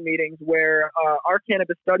commission meetings where our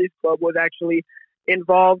Cannabis Studies Club was actually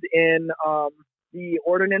involved in the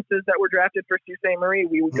ordinances that were drafted for Sault Ste. Marie.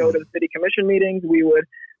 We would go to the city commission meetings. We would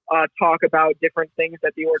talk about different things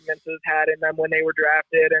that the ordinances had in them when they were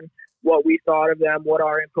drafted and what we thought of them, what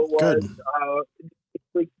our input was,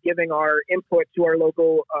 giving our input to our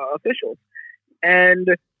local officials. And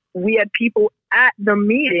we had people at the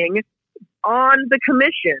meeting on the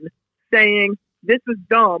commission saying, this is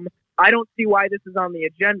dumb. I don't see why this is on the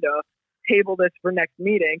agenda. Table this for next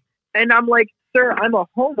meeting. And I'm like, sir, I'm a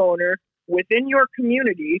homeowner within your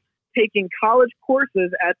community taking college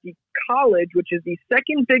courses at the college, which is the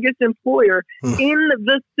second biggest employer in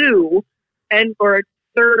the Sioux, or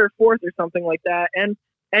third or fourth or something like that, and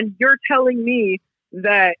you're telling me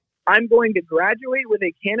that I'm going to graduate with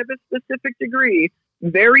a cannabis specific degree,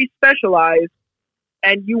 very specialized,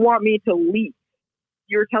 and you want me to leave.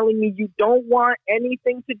 You're telling me you don't want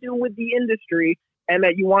anything to do with the industry and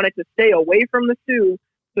that you want it to stay away from the Sioux,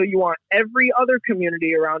 so you want every other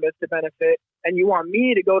community around us to benefit, and you want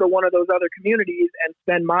me to go to one of those other communities and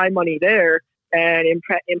spend my money there and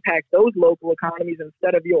impact those local economies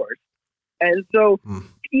instead of yours. And so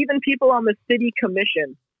even people on the city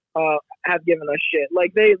commission have given us shit.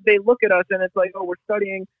 Like they look at us and it's like, oh, we're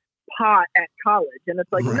studying pot at college. And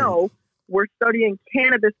it's like, no, we're studying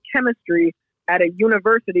cannabis chemistry at a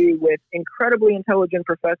university with incredibly intelligent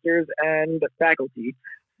professors and faculty.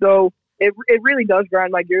 So it really does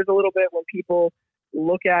grind my gears a little bit when people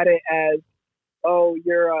look at it as, oh,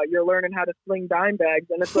 you're learning how to sling dime bags.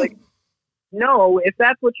 And it's like, no, if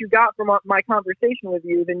that's what you got from my conversation with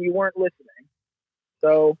you, then you weren't listening.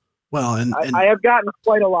 So, well, and I have gotten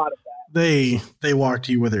quite a lot of that. They walk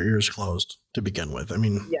to you with their ears closed to begin with. I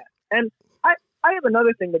mean, yeah. And I have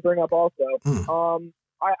another thing to bring up also. I'm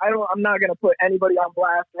not going to put anybody on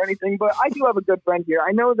blast or anything, but I do have a good friend here.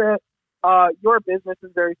 I know that your business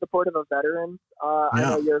is very supportive of veterans. I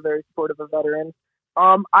know you're very supportive of veterans.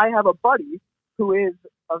 I have a buddy who is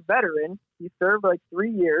a veteran. He served like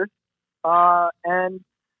 3 years. And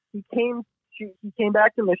he came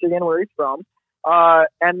back to Michigan, where he's from.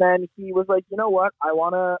 And then he was like, you know what? I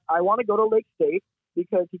wanna go to Lake State,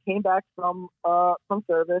 because he came back from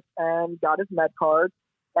service and got his med card.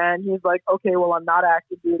 And he's like, okay, well, I'm not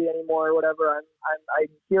active duty anymore or whatever. I'm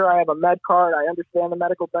here. I have a med card. I understand the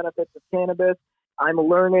medical benefits of cannabis. I'm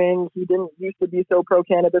learning. He didn't used to be so pro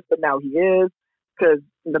cannabis, but now he is, because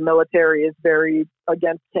the military is very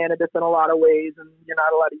against cannabis in a lot of ways, and you're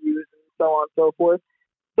not allowed to use and so on and so forth.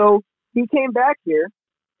 So he came back here,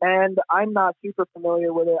 and I'm not super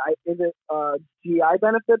familiar with it. Is it GI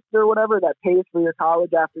benefits or whatever that pays for your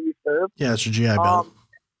college after you serve? Yeah, it's a GI bill.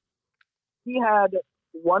 He had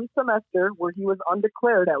one semester where he was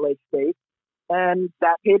undeclared at Lake State, and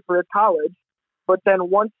that paid for his college. But then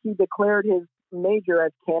once he declared his major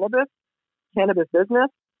as cannabis business,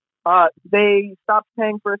 they stopped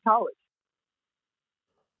paying for his college.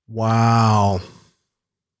 Wow.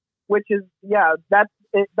 Which is,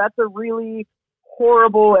 that's a really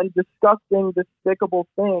horrible and disgusting, despicable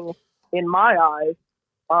thing in my eyes.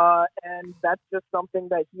 And that's just something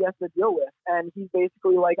that he has to deal with. And he's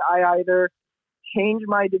basically like, I either change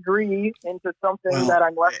my degree into something that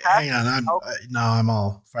I'm less passionate about. I'm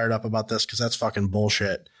all fired up about this, because that's fucking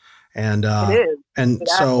bullshit. And it is. And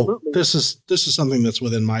so this is something that's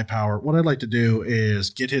within my power. What I'd like to do is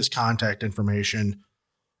get his contact information,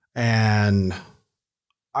 and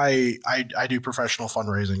I do professional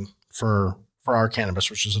fundraising for our cannabis,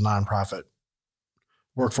 which is a nonprofit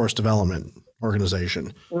workforce development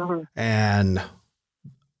organization. And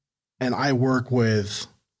I work with,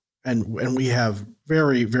 and we have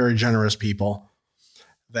very, very generous people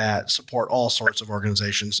that support all sorts of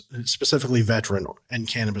organizations, specifically veteran and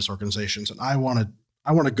cannabis organizations. And I want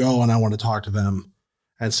to go and I want to talk to them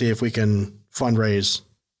and see if we can fundraise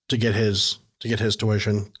to get his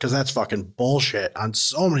tuition, because that's fucking bullshit on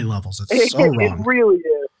so many levels. It's so wrong. It really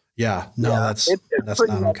is. Yeah, no, that's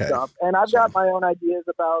not okay. Up. And I've got my own ideas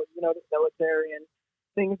about, the military and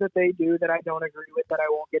things that they do that I don't agree with, that I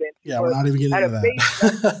won't get into. Yeah, we're not even getting into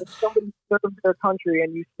that. If somebody serves their country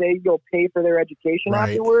and you say you'll pay for their education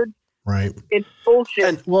afterwards, right? It's bullshit.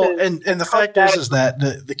 And the fact is that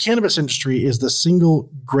the cannabis industry is the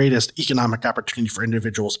single greatest economic opportunity for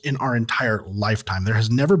individuals in our entire lifetime. There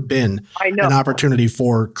has never been an opportunity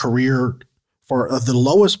for career, for the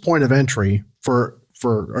lowest point of entry for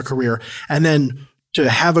a career, and then to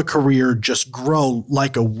have a career just grow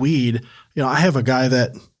like a weed. I have a guy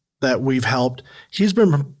that we've helped. He's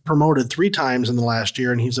been promoted 3 times in the last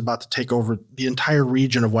year, and he's about to take over the entire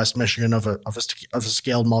region of West Michigan of a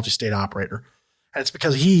scaled multi-state operator. And it's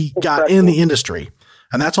because he got in the industry,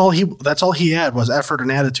 and that's all he had was effort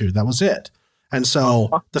and attitude. That was it. And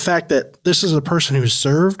so the fact that this is a person who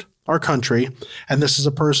served our country, and this is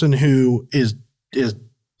a person who is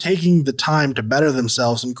taking the time to better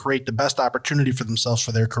themselves and create the best opportunity for themselves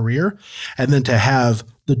for their career, and then to have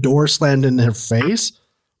the door slammed in their face,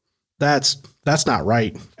 that's not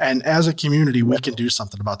right. And as a community, we can do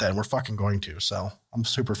something about that, and we're fucking going to. So I'm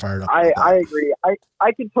super fired up. I agree.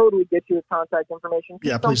 I can totally get you his contact information.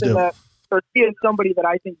 Yeah, please do. He is somebody that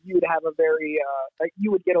I think you would have a very, you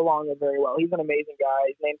would get along with very well. He's an amazing guy.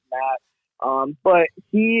 His name's Matt. But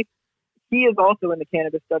he he is also in the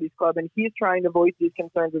Cannabis Studies Club, and he's trying to voice these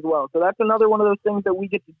concerns as well. So that's another one of those things that we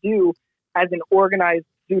get to do as an organized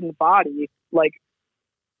student body. Like,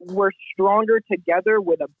 we're stronger together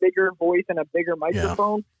with a bigger voice and a bigger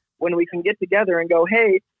microphone when we can get together and go,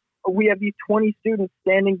 hey, we have these 20 students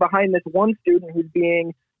standing behind this one student who's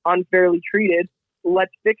being unfairly treated.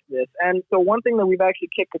 Let's fix this. And so one thing that we've actually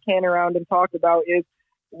kicked the can around and talked about is,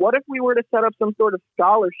 what if we were to set up some sort of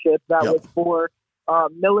scholarship that was for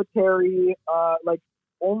military, like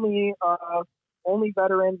only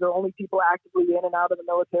veterans or only people actively in and out of the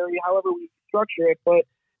military, however we structure it, but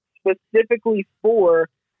specifically for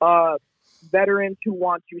veterans who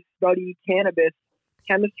want to study cannabis,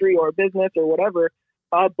 chemistry, or business or whatever,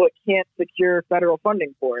 but can't secure federal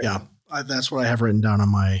funding for it. Yeah, that's what I have written down on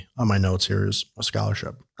my notes here is a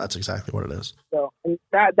scholarship. That's exactly what it is. So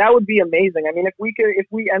that would be amazing. I mean,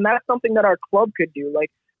 and that's something that our club could do. Like,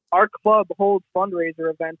 our club holds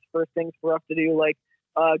fundraiser events for things for us to do, like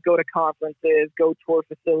go to conferences, go tour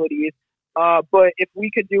facilities. But if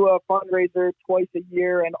we could do a fundraiser twice a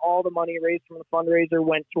year and all the money raised from the fundraiser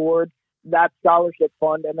went towards that scholarship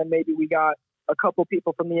fund, and then maybe we got a couple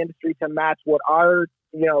people from the industry to match what our,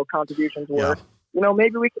 contributions were. Yeah.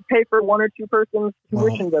 Maybe we could pay for one or two persons'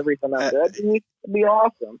 tuitions every semester. That'd be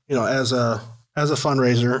awesome. As a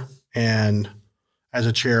fundraiser and as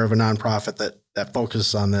a chair of a nonprofit that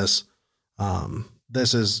focuses on this,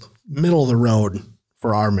 this is middle of the road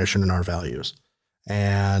for our mission and our values.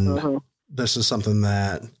 And this is something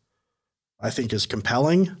that I think is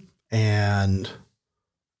compelling, and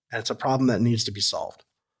it's a problem that needs to be solved.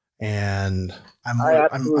 And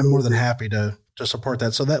I'm more than happy to support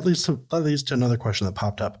that. So that leads to another question that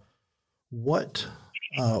popped up. What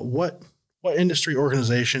industry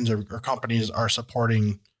organizations or companies are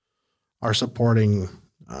supporting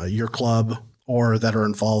your club or that are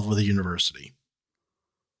involved with the university?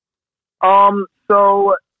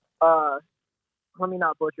 So let me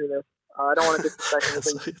not butcher this. I don't want to disrespect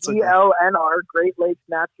anything. GLNR, Great Lakes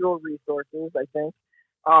Natural Resources, I think.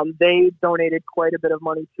 They donated quite a bit of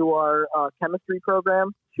money to our chemistry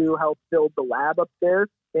program to help build the lab upstairs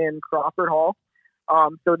in Crawford Hall.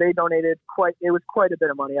 So they donated quite a bit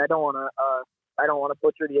of money. I don't want to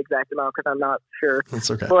butcher the exact amount because I'm not sure.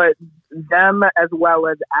 That's okay. But them, as well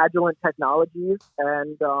as Agilent Technologies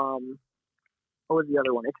and what was the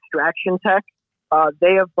other one? Extraction Tech.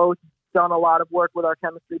 They have both done a lot of work with our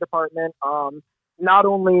chemistry department. Not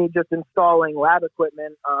only just installing lab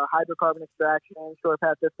equipment, hydrocarbon extraction, short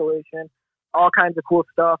path distillation, all kinds of cool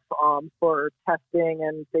stuff for testing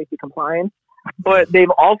and safety compliance, but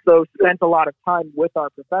they've also spent a lot of time with our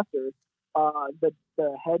professors,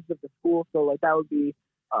 the heads of the school. So like that would be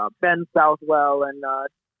Ben Southwell and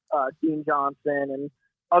Dean Johnson and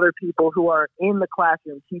other people who are in the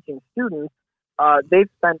classroom teaching students. They've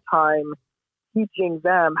spent time teaching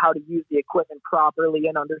them how to use the equipment properly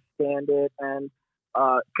and understand it. And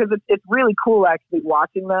because it's really cool actually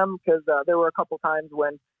watching them, because there were a couple times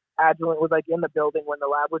when Agilent was like in the building when the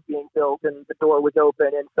lab was being built and the door was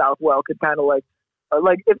open and Southwell could kind of like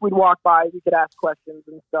if we'd walk by, we could ask questions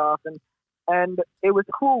and stuff. And it was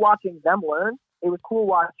cool watching them learn. It was cool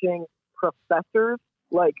watching professors,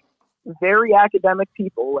 like very academic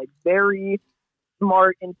people, like very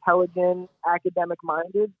smart, intelligent,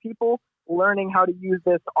 academic-minded people learning how to use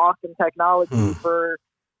this awesome technology for,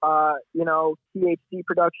 THC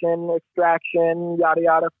production, extraction, yada,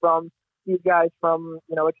 yada, from these guys from,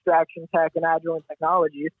 Extraction Tech and Agilent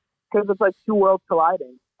Technologies, because it's like two worlds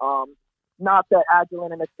colliding. Not that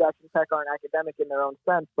Agilent and Extraction Tech aren't academic in their own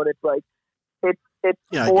sense, but it's like, it's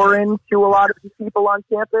foreign to a lot of these people on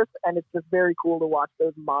campus, and it's just very cool to watch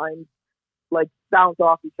those minds like bounce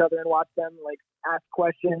off each other and watch them like ask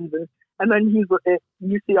questions, and then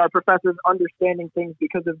you see our professors understanding things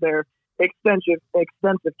because of their extensive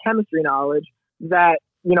chemistry knowledge that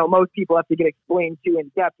most people have to get explained to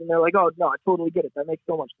in depth, and they're like, oh no, I totally get it, that makes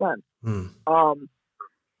so much sense.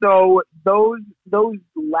 So those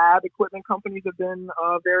lab equipment companies have been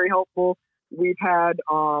very helpful. We've had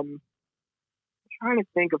trying to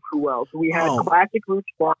think of who else. We had Classic Roots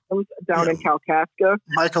Farms down in Kalkaska.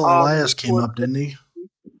 Michael Elias came up, didn't he?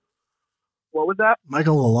 What was that?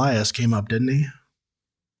 Michael Elias came up, didn't he?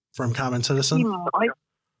 From Common Citizen?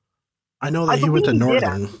 I know that he went to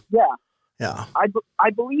Northern. Yeah. I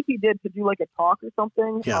believe he did, to do like a talk or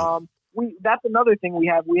something. Yeah. That's another thing we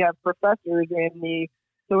have. We have professors in the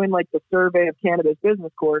Survey of Cannabis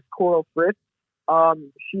Business course, Coral Fritz.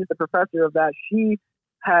 She's the professor of that. She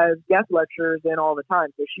has guest lectures in all the time.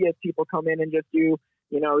 So she has people come in and just do,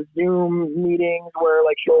 Zoom meetings where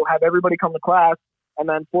like she'll have everybody come to class and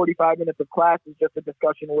then 45 minutes of class is just a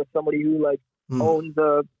discussion with somebody who like owns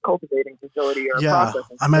a cultivating facility or a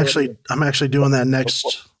processing facility. I'm actually doing that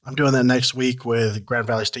next. I'm doing that next week with Grand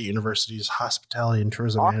Valley State University's Hospitality and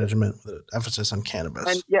Tourism Management with an emphasis on cannabis.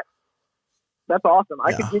 And yeah, that's awesome.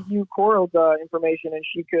 I could give you Coral's information, and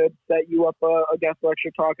she could set you up a guest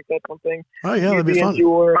lecture talk if that's something. Oh yeah, that'd be fun.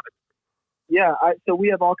 So we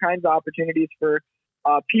have all kinds of opportunities for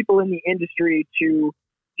people in the industry to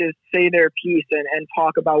just say their piece and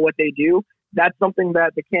talk about what they do. That's something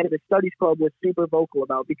that the Cannabis Studies Club was super vocal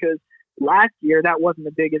about, because last year that wasn't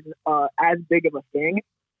as big of a thing.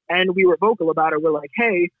 And we were vocal about it. We're like,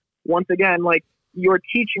 hey, once again, like, you're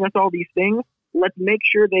teaching us all these things. Let's make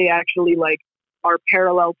sure they actually like are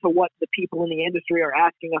parallel to what the people in the industry are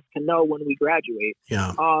asking us to know when we graduate.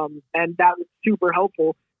 Yeah. And that was super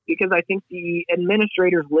helpful, because I think the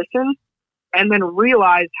administrators listened and then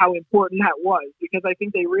realized how important that was, because I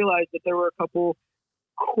think they realized that there were a couple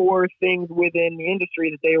core things within the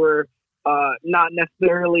industry that they were not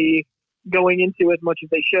necessarily going into as much as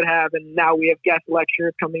they should have. And now we have guest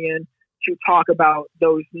lecturers coming in to talk about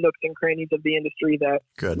those nooks and crannies of the industry that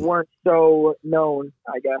weren't so known,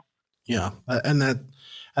 I guess. Yeah. And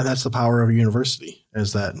that's the power of a university,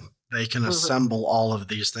 is that they can assemble all of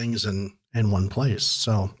these things in one place.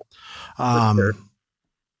 So,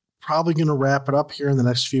 probably going to wrap it up here in the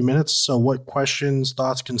next few minutes. So what questions,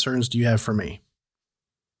 thoughts, concerns do you have for me?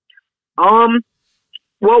 Well,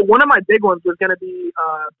 one of my big ones was going to be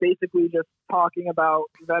basically just talking about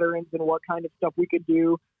veterans and what kind of stuff we could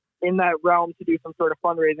do in that realm to do some sort of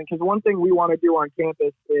fundraising. Because one thing we want to do on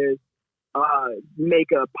campus is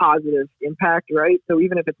make a positive impact, right? So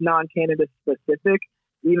even if it's non-cannabis specific,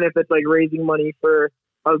 even if it's like raising money for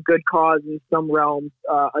a good cause in some realms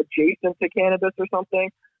adjacent to cannabis or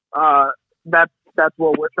something, that's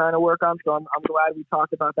what we're trying to work on. So I'm glad we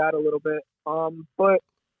talked about that a little bit. But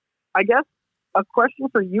I guess a question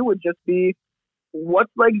for you would just be, what's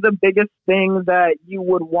like the biggest thing that you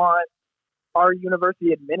would want our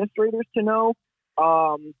university administrators to know?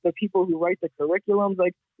 The people who write the curriculums,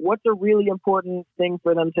 like, what's a really important thing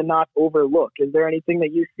for them to not overlook? Is there anything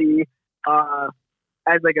that you see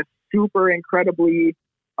as like a super incredibly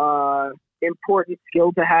important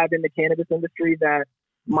skill to have in the cannabis industry that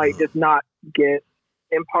might just not get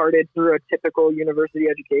imparted through a typical university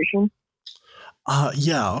education?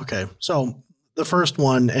 Yeah. Okay. So the first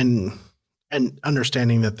one, and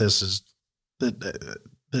understanding that this is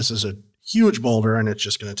a huge boulder and it's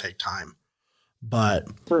just going to take time, but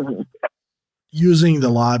using the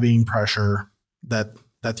lobbying pressure that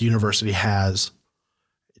the university has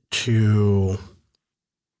to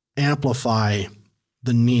amplify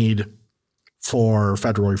the need for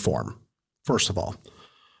federal reform. First of all,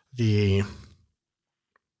 the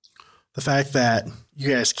fact that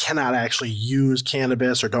you guys cannot actually use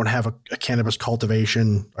cannabis or don't have a cannabis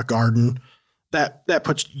cultivation, a garden, that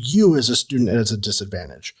puts you as a student at a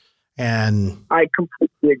disadvantage. And I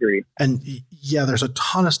completely agree. And yeah, there's a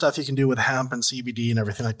ton of stuff you can do with hemp and CBD and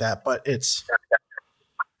everything like that, but it's,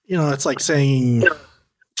 it's like saying,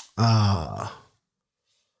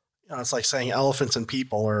 it's like saying elephants and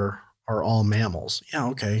people are all mammals. Yeah.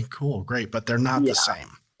 Okay, cool. Great. But they're not the same.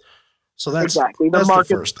 So that's exactly. The market's market's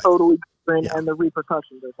the first thing. Totally different, and the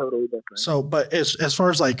repercussions are totally different. So, but as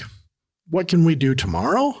far as like, what can we do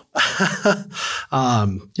tomorrow?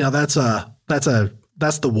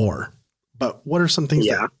 That's the war. But what are some things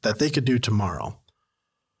that they could do tomorrow?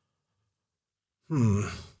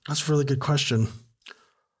 That's a really good question.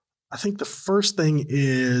 I think the first thing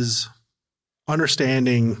is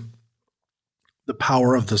understanding the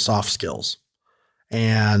power of the soft skills.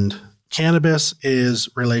 And cannabis is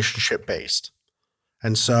relationship based.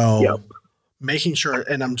 And so making sure,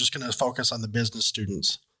 and I'm just going to focus on the business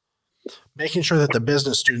students, making sure that the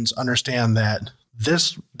business students understand that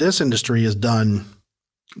this industry is done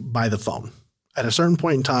by the phone. At a certain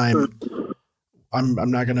point in time, I'm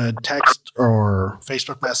not going to text or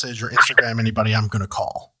Facebook message or Instagram anybody. I'm going to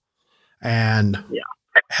call. And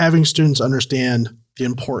having students understand the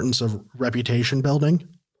importance of reputation building,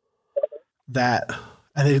 and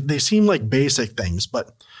they seem like basic things,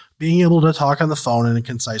 but being able to talk on the phone in a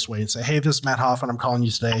concise way and say, hey, this is Matt Hoffman. I'm calling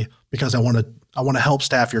you today because I want to help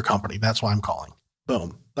staff your company. That's why I'm calling.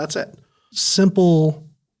 Boom. That's it. Simple,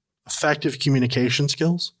 effective communication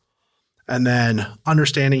skills, and then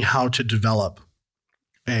understanding how to develop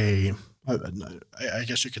I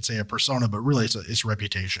guess you could say a persona, but really it's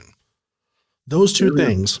reputation. Those two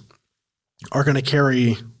things are going to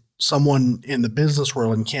carry someone in the business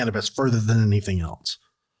world in cannabis further than anything else.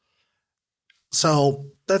 So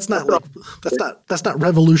that's not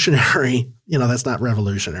revolutionary. That's not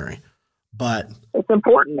revolutionary, but it's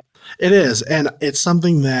important. it is. And it's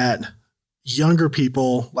something that younger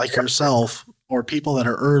people like yourself or people that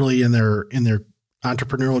are early in their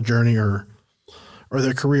entrepreneurial journey or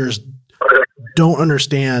their careers don't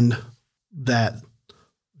understand that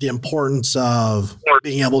the importance of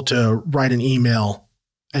being able to write an email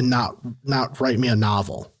and not write me a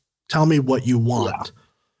novel. Tell me what you want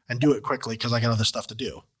and do it quickly because I got other stuff to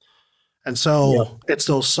do. And so it's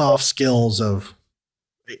those soft skills of,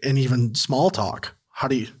 and even small talk. How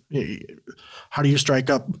do you strike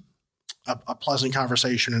up a pleasant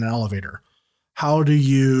conversation in an elevator? How do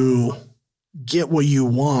you get what you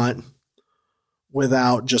want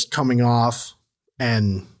without just coming off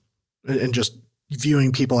and just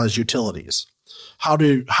viewing people as utilities? How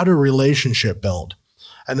do relationship build?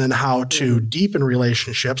 And then how to deepen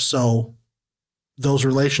relationships so those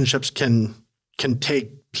relationships can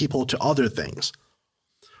take people to other things.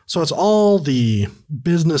 So it's all the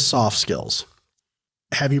business soft skills.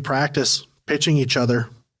 Have you practiced pitching each other?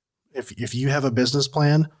 If you have a business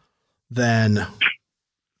plan, then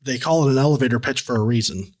they call it an elevator pitch for a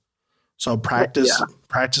reason. So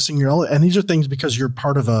practicing your, and these are things because you're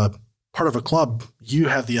part of a club, you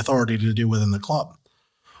have the authority to do within the club.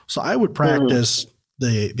 So I would practice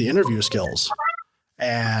the interview skills,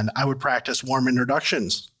 and I would practice warm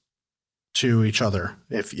introductions to each other.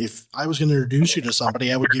 If I was going to introduce you to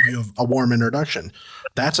somebody, I would give you a warm introduction.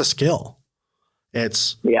 That's a skill.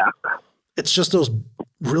 It's just those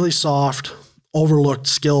really soft, overlooked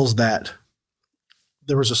skills that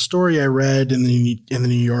there was a story I read in the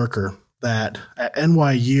New Yorker that at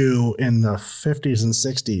NYU in the 50s and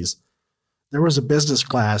 60s, there was a business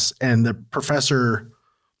class and the professor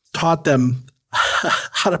taught them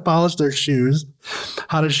how to polish their shoes,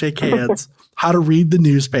 how to shake hands, how to read the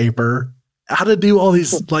newspaper, how to do all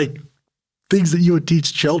these like things that you would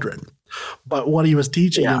teach children. But what he was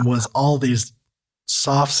teaching them was all these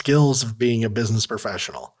soft skills of being a business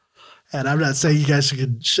professional. And I'm not saying you guys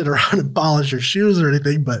should sit around and polish your shoes or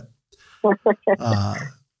anything, but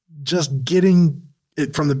just getting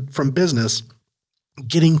it from business,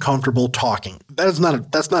 getting comfortable talking. That's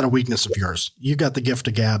not a weakness of yours. You got the gift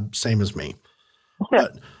of gab, same as me.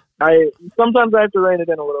 But sometimes I have to rein it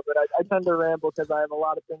in a little bit. I tend to ramble because I have a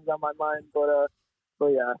lot of things on my mind, but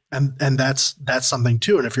yeah. And that's something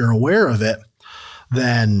too. And if you're aware of it,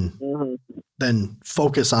 then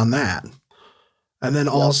focus on that. And then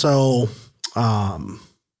also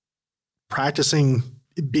practicing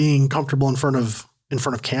being comfortable in front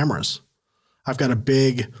of cameras. I've got a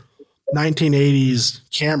big 1980s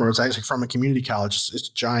camera. It's actually from a community college. It's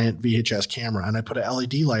a giant VHS camera, and I put an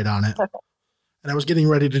LED light on it. And I was getting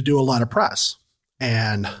ready to do a lot of press.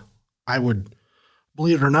 And I would,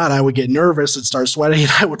 believe it or not, I would get nervous and start sweating,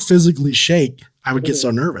 and I would physically shake. I would get so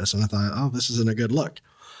nervous. And I thought, oh, this isn't a good look.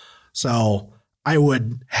 So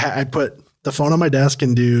I'd put the phone on my desk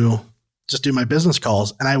and do my business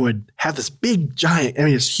calls. And I would have this big giant, I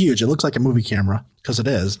mean, it's huge. It looks like a movie camera because it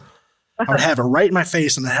is. I would have it right in my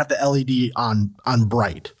face and I have the LED on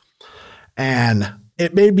bright. And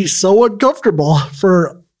it made me so uncomfortable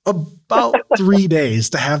for about 3 days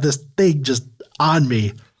to have this thing just on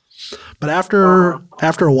me. But after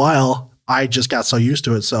a while, I just got so used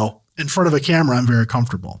to it. So in front of a camera, I'm very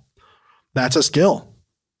comfortable. That's a skill.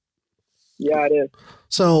 Yeah, it is.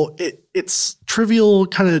 So it's trivial,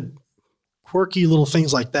 kind of quirky little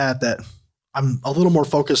things like that I'm a little more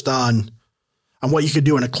focused on what you could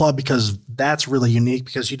do in a club, because that's really unique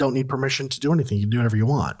because you don't need permission to do anything. You can do whatever you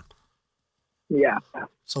want. Yeah.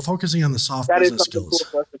 So focusing on the soft that business is something skills.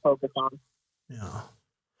 cool for us to focus on.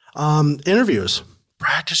 Yeah. Interviews.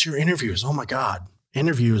 Practice your interviews. Oh my God.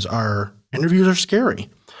 Interviews are scary.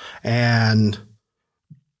 And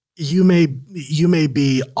you may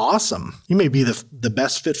be awesome. You may be the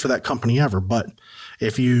best fit for that company ever, but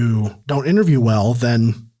if you don't interview well,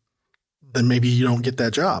 then maybe you don't get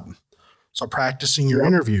that job. So practicing your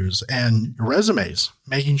interviews and your resumes,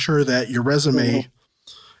 making sure that your resume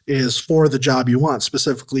is for the job you want,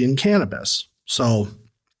 specifically in cannabis. So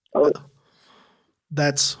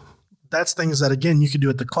that's things that, again, you could do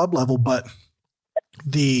at the club level, but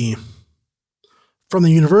from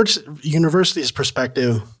the university's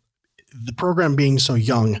perspective, the program being so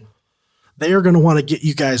young, they are going to want to get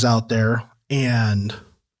you guys out there and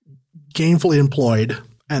gainfully employed,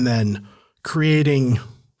 and then creating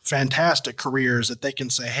fantastic careers that they can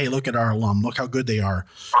say, hey, look at our alum, look how good they are.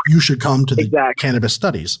 You should come to the cannabis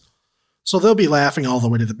studies. So they'll be laughing all the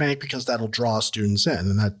way to the bank because that'll draw students in,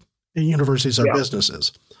 and that universities are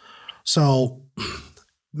businesses. So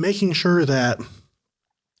making sure that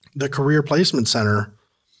the Career Placement Center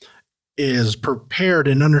is prepared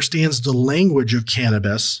and understands the language of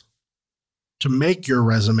cannabis make your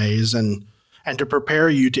resumes and to prepare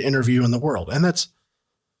you to interview in the world. And that's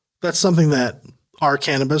something that our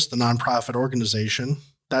Cannabis, the nonprofit organization,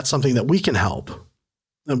 that's something that we can help.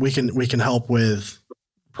 And we can help with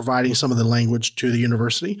providing some of the language to the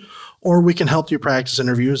university, or we can help you practice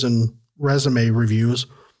interviews and resume reviews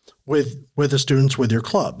with the students with your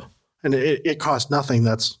club. And it costs nothing.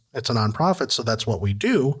 It's a nonprofit, so that's what we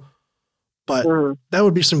do. But that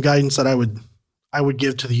would be some guidance that I would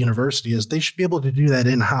give to the university, is they should be able to do that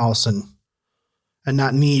in-house and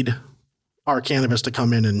not need our Cannabis to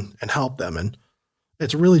come in and help them. And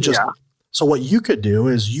it's really just, so what you could do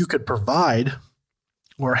is you could provide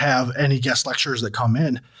or have any guest lecturers that come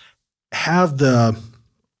in, have the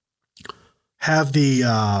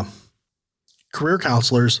career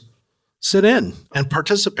counselors sit in and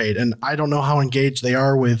participate. And I don't know how engaged they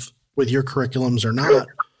are with your curriculums or not,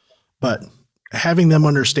 but having them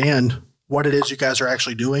understand what it is you guys are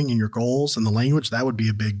actually doing and your goals and the language, that would be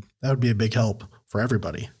a big help for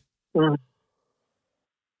everybody.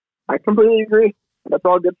 I completely agree. That's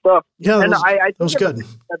all good stuff. Yeah, and I think that was good.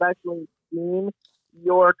 I've actually seen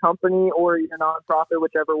your company or your nonprofit,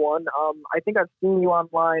 whichever one. I think I've seen you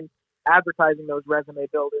online advertising those resume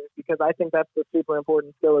builders, because I think that's a super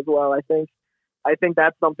important skill as well. I think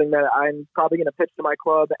that's something that I'm probably going to pitch to my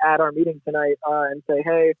club at our meeting tonight and say,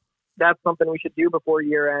 hey, that's something we should do before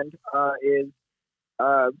year end, is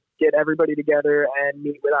get everybody together and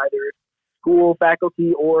meet with either school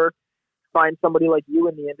faculty or find somebody like you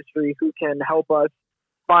in the industry who can help us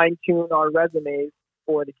fine tune our resumes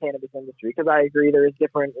for the cannabis industry. Because I agree, there is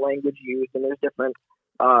different language use and there's different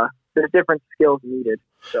skills needed.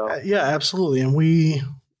 So yeah, absolutely. And we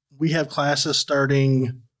have classes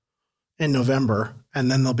starting in November, and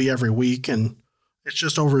then they'll be every week, and it's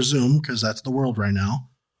just over Zoom because that's the world right now.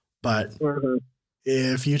 But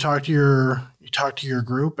if you talk to your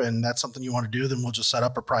group and that's something you want to do, then we'll just set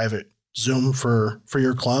up a private Zoom for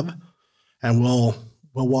your club, and we'll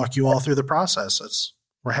walk you all through the process.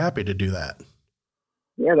 We're happy to do that.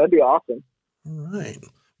 Yeah, that'd be awesome. All right.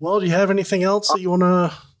 Well, do you have anything else that you want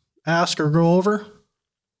to ask or go over?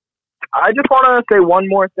 I just want to say one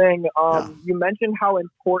more thing. You mentioned how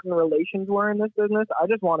important relations were in this business. I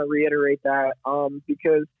just want to reiterate that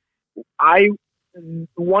because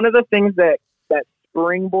one of the things that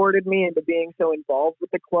springboarded me into being so involved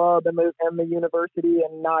with the club and the university,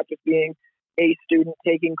 and not just being a student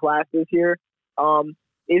taking classes here,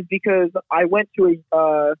 is because I went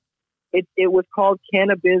to it was called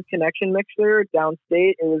Cannabis Connection Mixer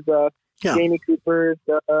downstate. It was Jamie Cooper's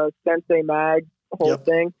Sensei Mag whole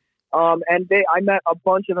thing. And I met a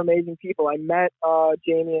bunch of amazing people. I met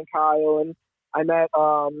Jamie and Kyle, and I met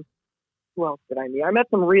who else did I meet? I met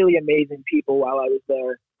some really amazing people while I was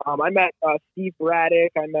there. I met Steve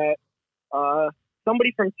Braddock. I met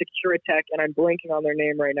somebody from Securitech, and I'm blanking on their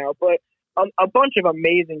name right now, but a bunch of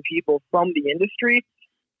amazing people from the industry.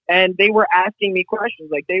 And they were asking me questions.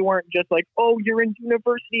 Like, they weren't just like, oh, you're in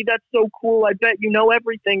university, that's so cool, I bet you know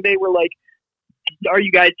everything. They were like, are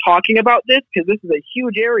you guys talking about this? Because this is a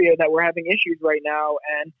huge area that we're having issues right now,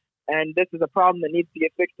 and this is a problem that needs to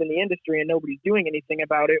get fixed in the industry, and nobody's doing anything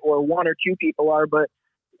about it, or one or two people are, but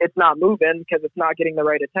it's not moving because it's not getting the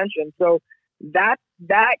right attention. So that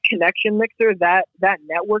connection mixer, that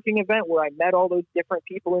networking event where I met all those different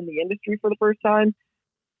people in the industry for the first time,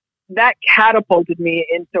 that catapulted me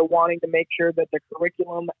into wanting to make sure that the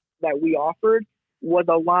curriculum that we offered was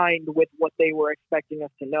aligned with what they were expecting us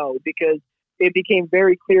to know, because it became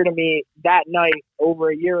very clear to me that night over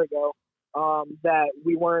a year ago that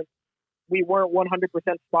we weren't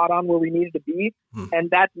 100% spot on where we needed to be. And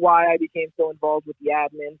that's why I became so involved with the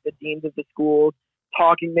admins, the deans of the schools,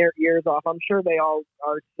 talking their ears off. I'm sure they all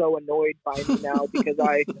are so annoyed by me now because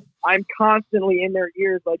I'm constantly in their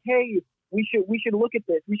ears like, hey, we should look at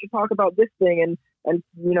this. We should talk about this thing. And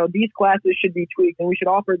you know, these classes should be tweaked, and we should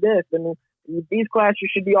offer this. And these classes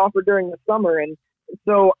should be offered during the summer. And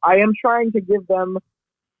so I am trying to give them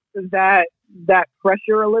that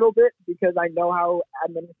pressure a little bit, because I know how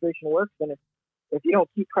administration works. And if you don't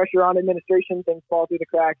keep pressure on administration, things fall through the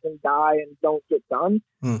cracks and die and don't get done.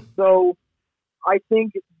 So I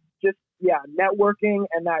think just, networking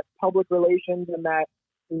and that public relations and that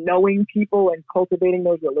knowing people and cultivating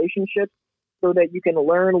those relationships so that you can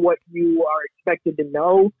learn what you are expected to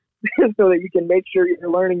know so that you can make sure you're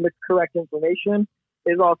learning the correct information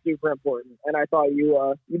is all super important. And I thought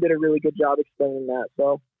you did a really good job explaining that.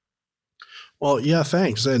 So, well, yeah,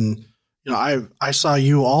 thanks. And, you know, I saw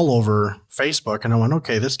you all over Facebook, and I went,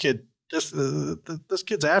 okay, this kid's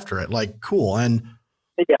after it. Like, cool. And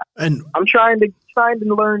and I'm trying to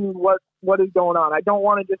learn what is going on. I don't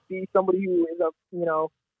want to just be somebody who is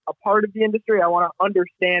a part of the industry. I want to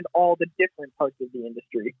understand all the different parts of the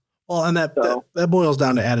industry. Well, and that boils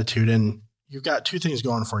down to attitude, and you've got two things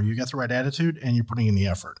going for you. You got the right attitude, and you're putting in the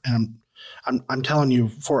effort. And I'm telling you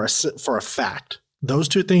for a fact, those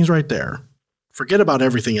two things right there. Forget about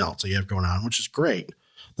everything else that you have going on, which is great.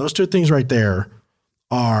 Those two things right there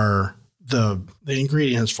are the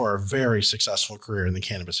ingredients for a very successful career in the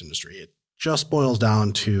cannabis industry. It just boils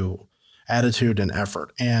down to attitude and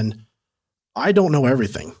effort. And I don't know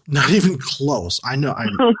everything, not even close. I know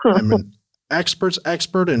I'm an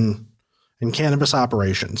expert in cannabis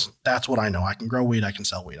operations. That's what I know. I can grow weed. I can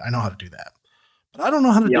sell weed. I know how to do that, but I don't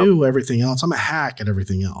know how to do everything else. I'm a hack at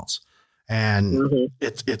everything else. And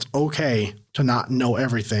it's okay to not know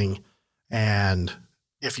everything. And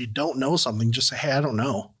if you don't know something, just say, hey, I don't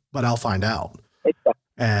know, but I'll find out. Exactly.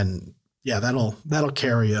 And yeah, that'll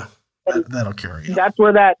carry you. That'll carry you. That's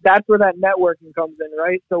where that networking comes in,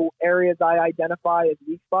 right? So areas I identify as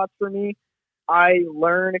weak spots for me, I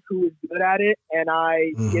learn who is good at it, and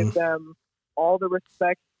I give them all the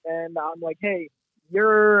respect. And I'm like, hey,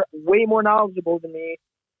 you're way more knowledgeable than me.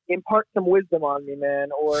 Impart some wisdom on me, man,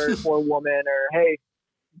 or woman, or hey,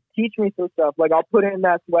 teach me some stuff. Like, I'll put in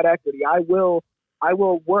that sweat equity. I will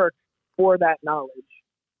work for that knowledge.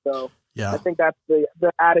 So yeah, I think that's the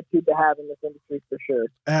attitude to have in this industry for sure.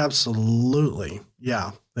 Absolutely.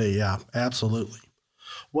 Yeah. Absolutely.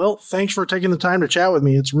 Well, thanks for taking the time to chat with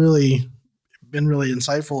me. It's really been really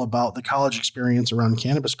insightful about the college experience around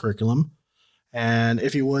cannabis curriculum. And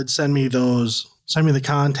if you would send me the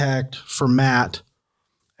contact for Matt,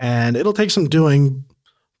 and it'll take some doing,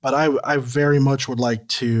 but I very much would like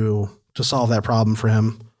to solve that problem for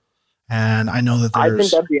him. And I know that I think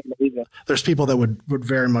that'd be amazing. There's people that would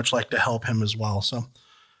very much like to help him as well. So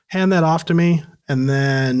hand that off to me, and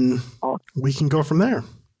then we can go from there.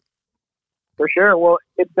 For sure. Well,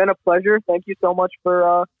 it's been a pleasure. Thank you so much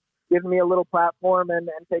for giving me a little platform and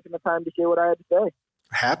taking the time to share what I had to say.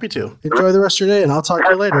 Happy to. Enjoy the rest of your day, and I'll talk to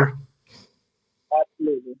you later.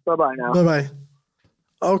 Absolutely. Bye-bye now. Bye-bye.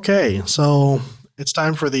 Okay, so it's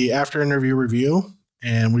time for the after-interview review,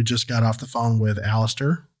 and we just got off the phone with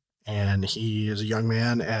Alistair, and he is a young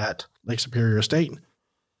man at Lake Superior State,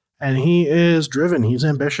 and he is driven. He's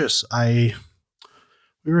ambitious. We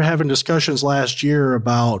were having discussions last year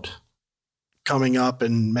about coming up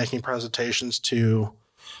and making presentations to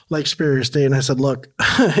Lake Superior State, and I said, look,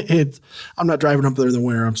 I'm not driving up there in the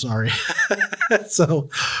winter. I'm sorry.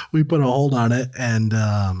 So we put a hold on it, and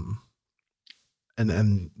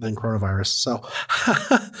then coronavirus. So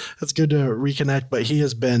it's good to reconnect, but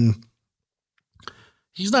he's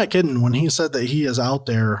not kidding when he said that he is out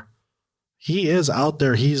there. He is out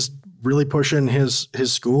there. He's really pushing his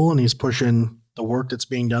school, and he's pushing the work that's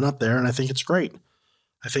being done up there. And I think it's great.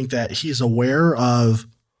 I think that he's aware of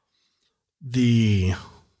the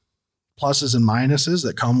pluses and minuses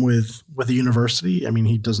that come with the university. I mean,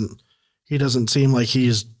 he doesn't seem like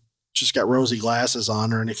he's just got rosy glasses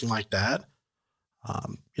on or anything like that.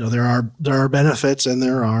 There are benefits, and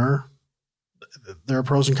there are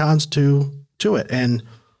pros and cons to it. And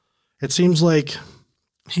it seems like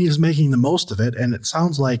he's making the most of it. And it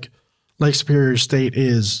sounds like Lake Superior State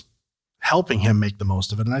is helping him make the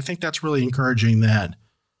most of it. And I think that's really encouraging that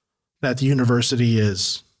the university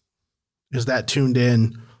is that tuned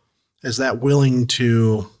in, is that willing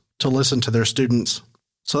to listen to their students.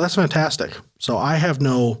 So that's fantastic. So I have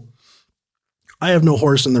no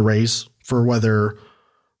horse in the race for whether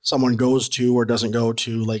someone goes to or doesn't go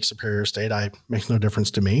to Lake Superior State. It makes no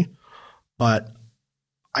difference to me, but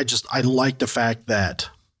I like the fact that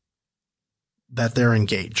they're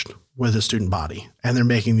engaged with the student body and they're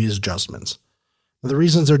making these adjustments. The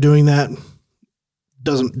reasons they're doing that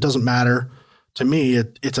doesn't matter to me.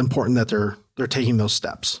 It's important that they're taking those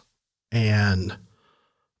steps, and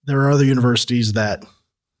there are other universities that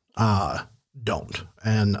don't,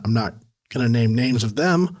 and I'm not going to name names of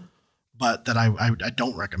them, but that I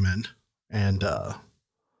don't recommend, and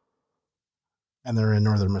they're in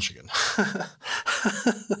Northern Michigan.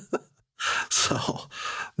 So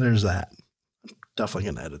there's that. Definitely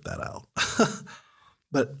going to edit that out.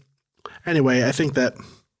 But anyway, I think that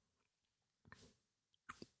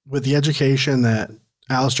with the education that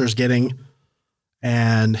Alistair's getting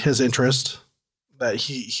and his interest, that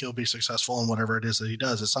he'll be successful in whatever it is that he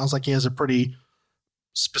does. It sounds like he has a pretty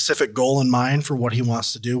specific goal in mind for what he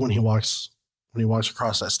wants to do when he walks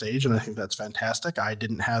across that stage. And I think that's fantastic. I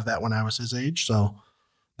didn't have that when I was his age, so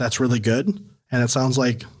that's really good. And it sounds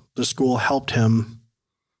like the school helped him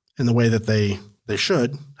in the way that they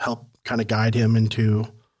should help kind of guide him into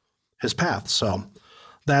his path. So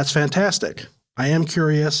that's fantastic. I am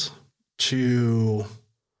curious to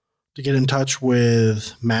to get in touch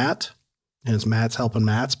with Matt, and it's Matt's helping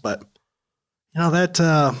Matt's, but that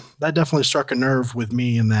definitely struck a nerve with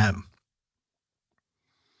me in that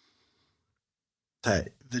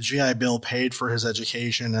the GI Bill paid for his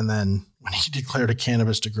education, and then when he declared a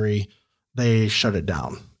cannabis degree, they shut it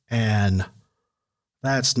down. And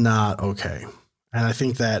that's not okay. And I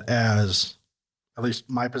think that as at least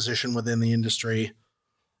my position within the industry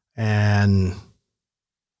and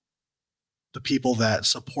the people that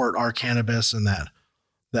support our cannabis and that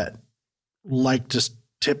like to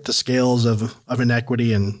tip the scales of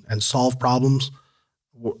inequity and solve problems,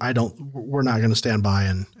 we're not going to stand by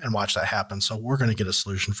and watch that happen. So we're going to get a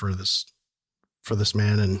solution for this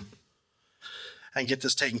man and get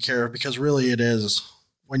this taken care of, because really it is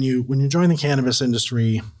when you join the cannabis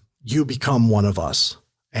industry, you become one of us.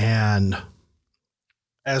 And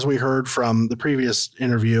as we heard from the previous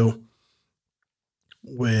interview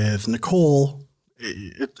with Nicole,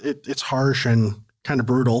 it's harsh and kind of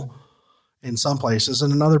brutal in some places,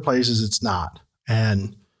 and in other places it's not.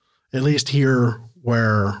 And at least here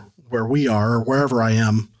where we are, or wherever I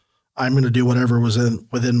am, I'm going to do whatever was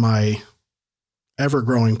within my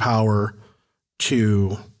ever-growing power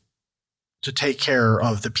to take care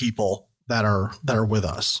of the people that are with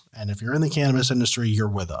us. And if you're in the cannabis industry, you're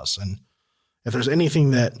with us. And if there's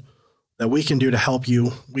anything that we can do to help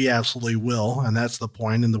you, we absolutely will. And that's the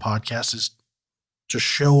point in the podcast, is to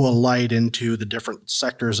show a light into the different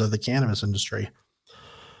sectors of the cannabis industry.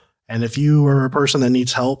 And if you are a person that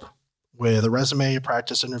needs help with a resume, a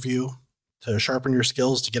practice interview, to sharpen your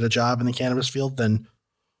skills to get a job in the cannabis field, then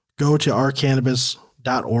go to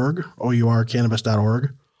ourcannabis.org,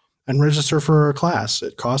 OURcannabis.org, and register for a class.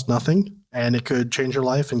 It costs nothing, and it could change your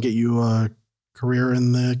life and get you a career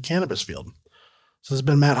in the cannabis field. So this has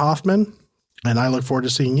been Matt Hoffman, and I look forward to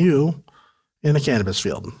seeing you in the cannabis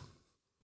field.